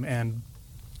 Terrorism and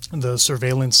the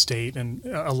surveillance state, and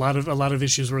a lot of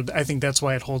issues where I think that's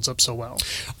why it holds up so well.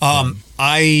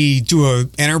 I do a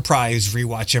Enterprise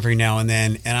rewatch every now and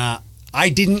then, and I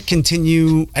didn't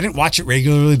watch it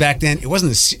regularly back then. It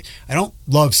wasn't I don't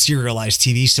love serialized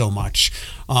TV so much.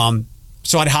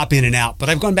 So I'd hop in and out, but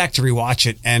I've gone back to rewatch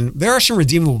it, and there are some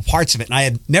redeemable parts of it. And I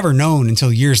had never known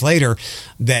until years later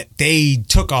that they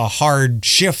took a hard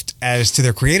shift as to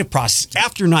their creative process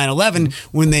after 9/11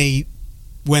 when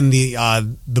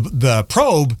the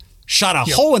probe shot a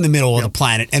hole in the middle of the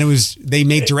planet, and they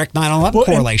made direct 9/11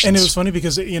 correlations. And it was funny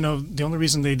because the only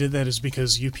reason they did that is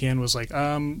because UPN was like,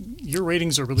 your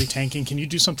ratings are really tanking. Can you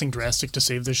do something drastic to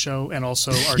save this show? And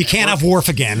also, you can't have Worf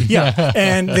again. Yeah,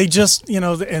 and they just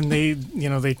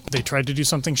they tried to do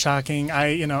something shocking.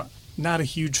 Not a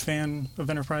huge fan of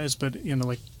Enterprise, but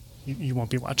you won't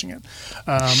be watching it.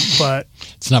 But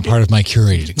it's not part of my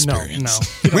curated experience.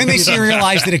 No. When they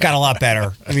serialized it got a lot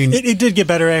better. I mean, it did get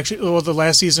better actually. Well, the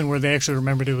last season where they actually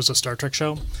remembered it was a Star Trek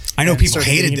show. I know people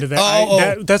hated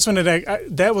it. That's when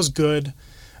that was good.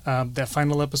 That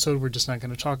final episode we're just not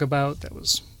going to talk about. That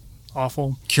was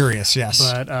awful. Curious, yes.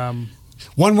 But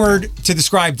one word to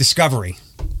describe Discovery.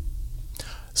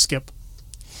 Skip.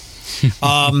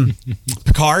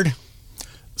 Picard.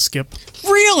 Skip.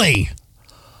 Really?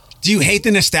 Do you hate the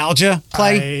nostalgia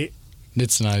play?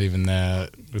 It's not even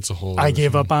that. It's a whole. I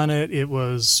gave up on it. It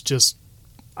was just.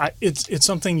 It's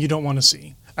something you don't want to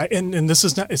see. And this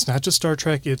is not. It's not just Star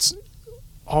Trek. It's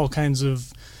all kinds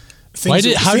of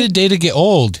things. How did Data get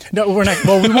old? No, we're not.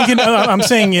 Well, we won't get. I'm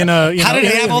saying how did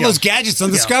they have all those gadgets on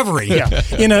Discovery? Yeah.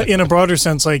 In a broader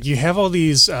sense, like you have all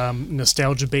these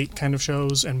nostalgia bait kind of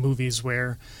shows and movies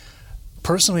where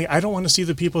personally, I don't want to see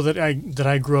the people that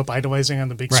I grew up idolizing on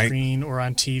the big screen or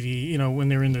on TV, you know, when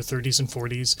they're in their 30s and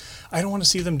 40s. I don't want to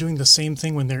see them doing the same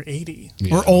thing when they're 80.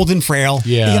 Yeah. Or old and frail.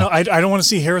 Yeah. You know, I don't want to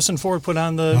see Harrison Ford put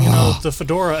on the, you know, the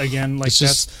fedora again. Like, it's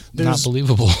just not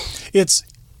believable.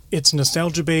 It's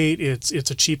nostalgia bait. It's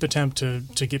a cheap attempt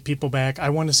to get people back. I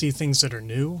want to see things that are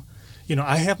new. You know,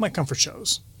 I have my comfort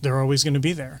shows. They're always going to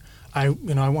be there. I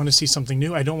want to see something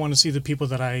new. I don't want to see the people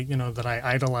that I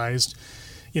idolized,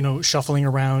 you know, shuffling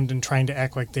around and trying to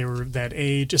act like they were that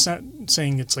age. It's not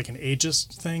saying it's like an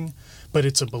ageist thing, but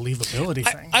it's a believability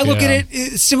thing. I look at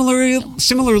it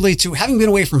similarly to having been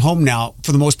away from home now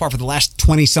for the most part for the last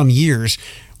 20-some years.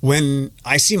 When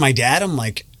I see my dad, I'm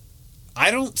like, I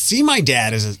don't see my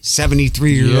dad as a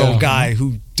 73-year-old guy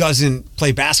who doesn't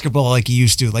play basketball like he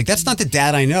used to. Like, that's not the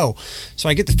dad I know. So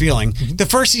I get the feeling. The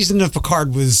first season of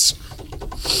Picard was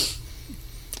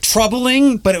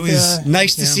troubling, but it was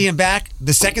nice to see him back.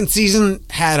 The second season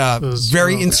had a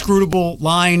very inscrutable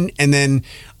line, and then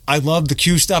I loved the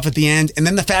Q stuff at the end. And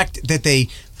then the fact that they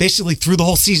basically threw the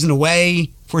whole season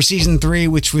away for season 3,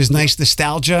 which was nice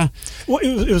nostalgia. Well,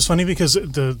 it was funny because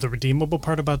the redeemable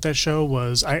part about that show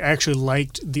was I actually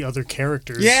liked the other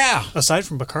characters. Yeah. Aside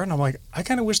from Picard, and I'm like, I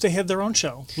kind of wish they had their own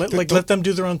show. Let them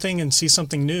do their own thing and see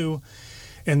something new.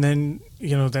 And then,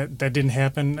 you know, that didn't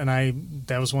happen, and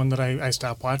that was one that I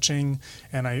stopped watching,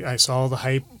 and I saw the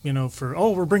hype, you know, for,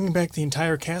 we're bringing back the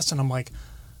entire cast, and I'm like,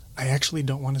 I actually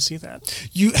don't want to see that.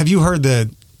 Have you heard the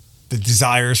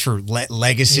desires for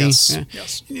legacy?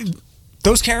 Yes.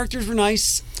 Those characters were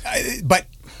nice, but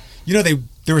you know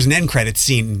there was an end credits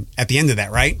scene at the end of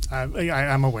that, right?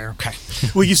 I'm aware. Okay.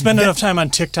 Well, you spend enough time on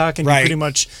TikTok, and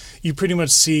you pretty much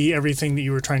see everything that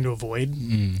you were trying to avoid.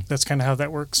 That's kind of how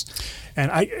that works. And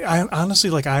I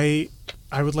honestly, like, I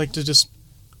would like to just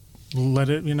let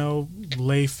it, you know,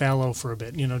 lay fallow for a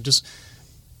bit. You know, just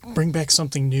bring back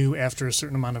something new after a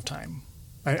certain amount of time.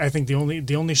 I think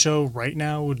the only show right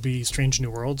now would be Strange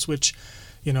New Worlds, which,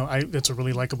 you know, it's a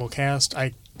really likable cast.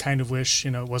 I kind of wish, you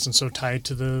know, it wasn't so tied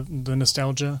to the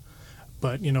nostalgia.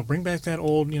 But, you know, bring back that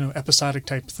old, you know, episodic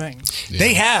type thing. Yeah.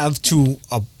 They have, to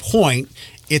a point.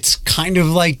 It's kind of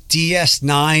like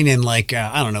DS9 and like,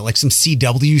 I don't know, like some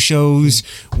CW shows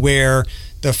where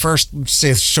the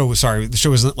show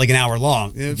was like an hour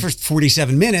long. The first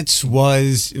 47 minutes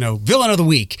was, you know, villain of the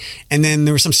week. And then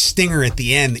there was some stinger at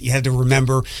the end that you had to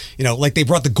remember, you know, like they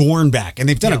brought the Gorn back. And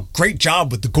they've done a great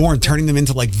job with the Gorn, turning them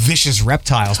into like vicious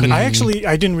reptiles. But I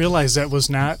didn't realize that was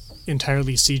not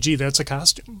entirely CG. That's a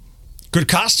costume. Good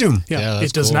costume. Yeah,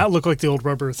 it does not look like the old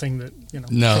rubber thing that, you know.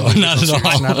 No, not at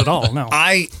all. Not at all, no.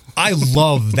 I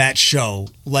love that show.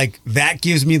 Like, that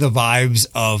gives me the vibes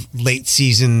of late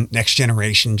season Next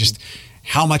Generation, just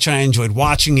how much I enjoyed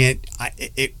watching it.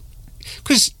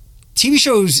 Because TV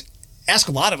shows ask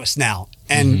a lot of us now.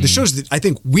 And the shows that I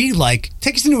think we like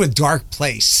take us into a dark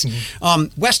place.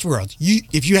 Westworld,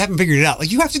 if you haven't figured it out, like,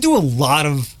 you have to do a lot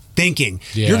of thinking.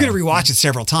 You're going to rewatch it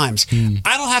several times.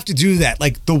 I don't have to do that.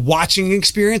 Like, the watching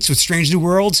experience with Strange New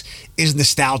Worlds is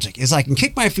nostalgic. It's I can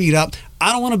kick my feet up.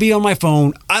 I don't want to be on my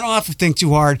phone. I don't have to think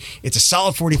too hard. It's a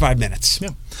solid 45 minutes.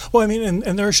 Yeah. Well, I mean,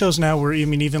 and there are shows now where, I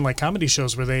mean, even like comedy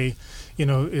shows where they, you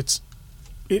know,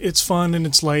 it's fun and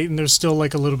it's light, and there's still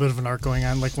like a little bit of an arc going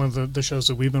on. Like one of the shows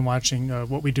that we've been watching,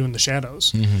 What We Do in the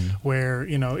Shadows, where,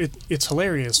 you know, it's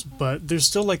hilarious, but there's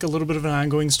still like a little bit of an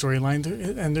ongoing storyline,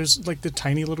 and there's like the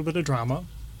tiny little bit of drama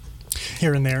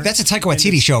here and there. That's a Taika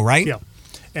Waititi show, right? Yeah,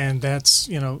 and that's,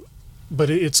 you know, but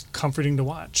it's comforting to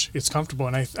watch. It's comfortable,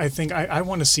 and I think I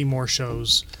want to see more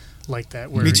shows like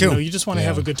that, where, Me too. You know, you just want to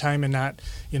have a good time and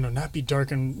not be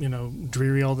dark and, you know,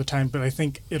 dreary all the time. But I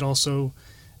think it also,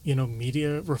 you know,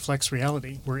 media reflects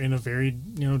reality. We're in a very,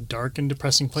 you know, dark and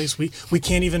depressing place. We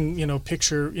can't even, you know,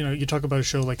 picture, you know, you talk about a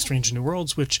show like Strange New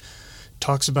Worlds, which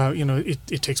talks about, you know,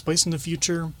 it takes place in the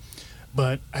future,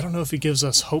 but I don't know if it gives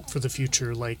us hope for the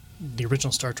future like the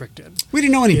original Star Trek did. We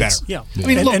didn't know any better. Yeah. I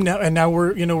mean, and now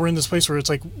we're in this place where it's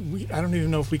like I don't even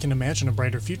know if we can imagine a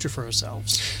brighter future for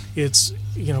ourselves. It's,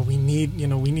 you know, we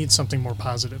need something more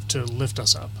positive to lift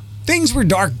us up. Things were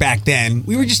dark back then.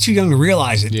 We were just too young to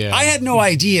realize it. Yeah. I had no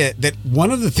idea that one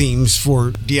of the themes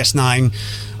for DS9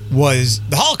 was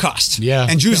the Holocaust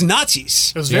and Jews and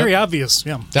Nazis. It was very obvious.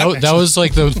 Yeah, that was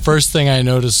like the first thing I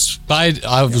noticed.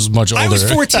 I was much older. I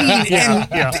was 14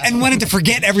 and wanted to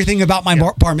forget everything about my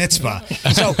bar mitzvah.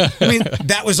 So, I mean,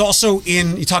 that was also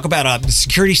in, you talk about the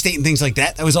security state and things like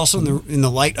that. That was also in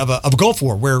the light of a Gulf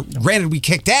War, where granted we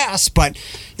kicked ass, but,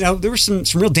 you know, there were some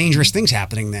real dangerous things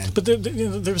happening then. But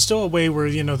there was still a way where,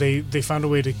 you know, they found a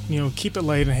way to, you know, keep it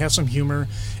light and have some humor,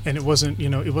 and it wasn't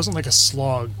like a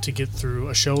slog to get through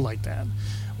a show like that,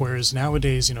 Whereas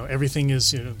nowadays, everything is,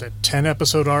 that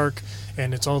 10-episode arc,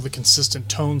 and it's all the consistent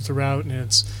tone throughout, and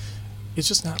it's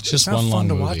just not, it's not fun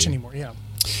to watch anymore. Yeah.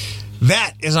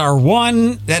 That is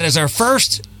our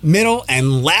first, middle,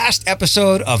 and last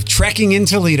episode of Trekking in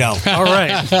Toledo. All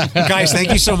right. Guys,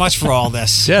 thank you so much for all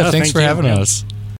this. Yeah, thanks for having us.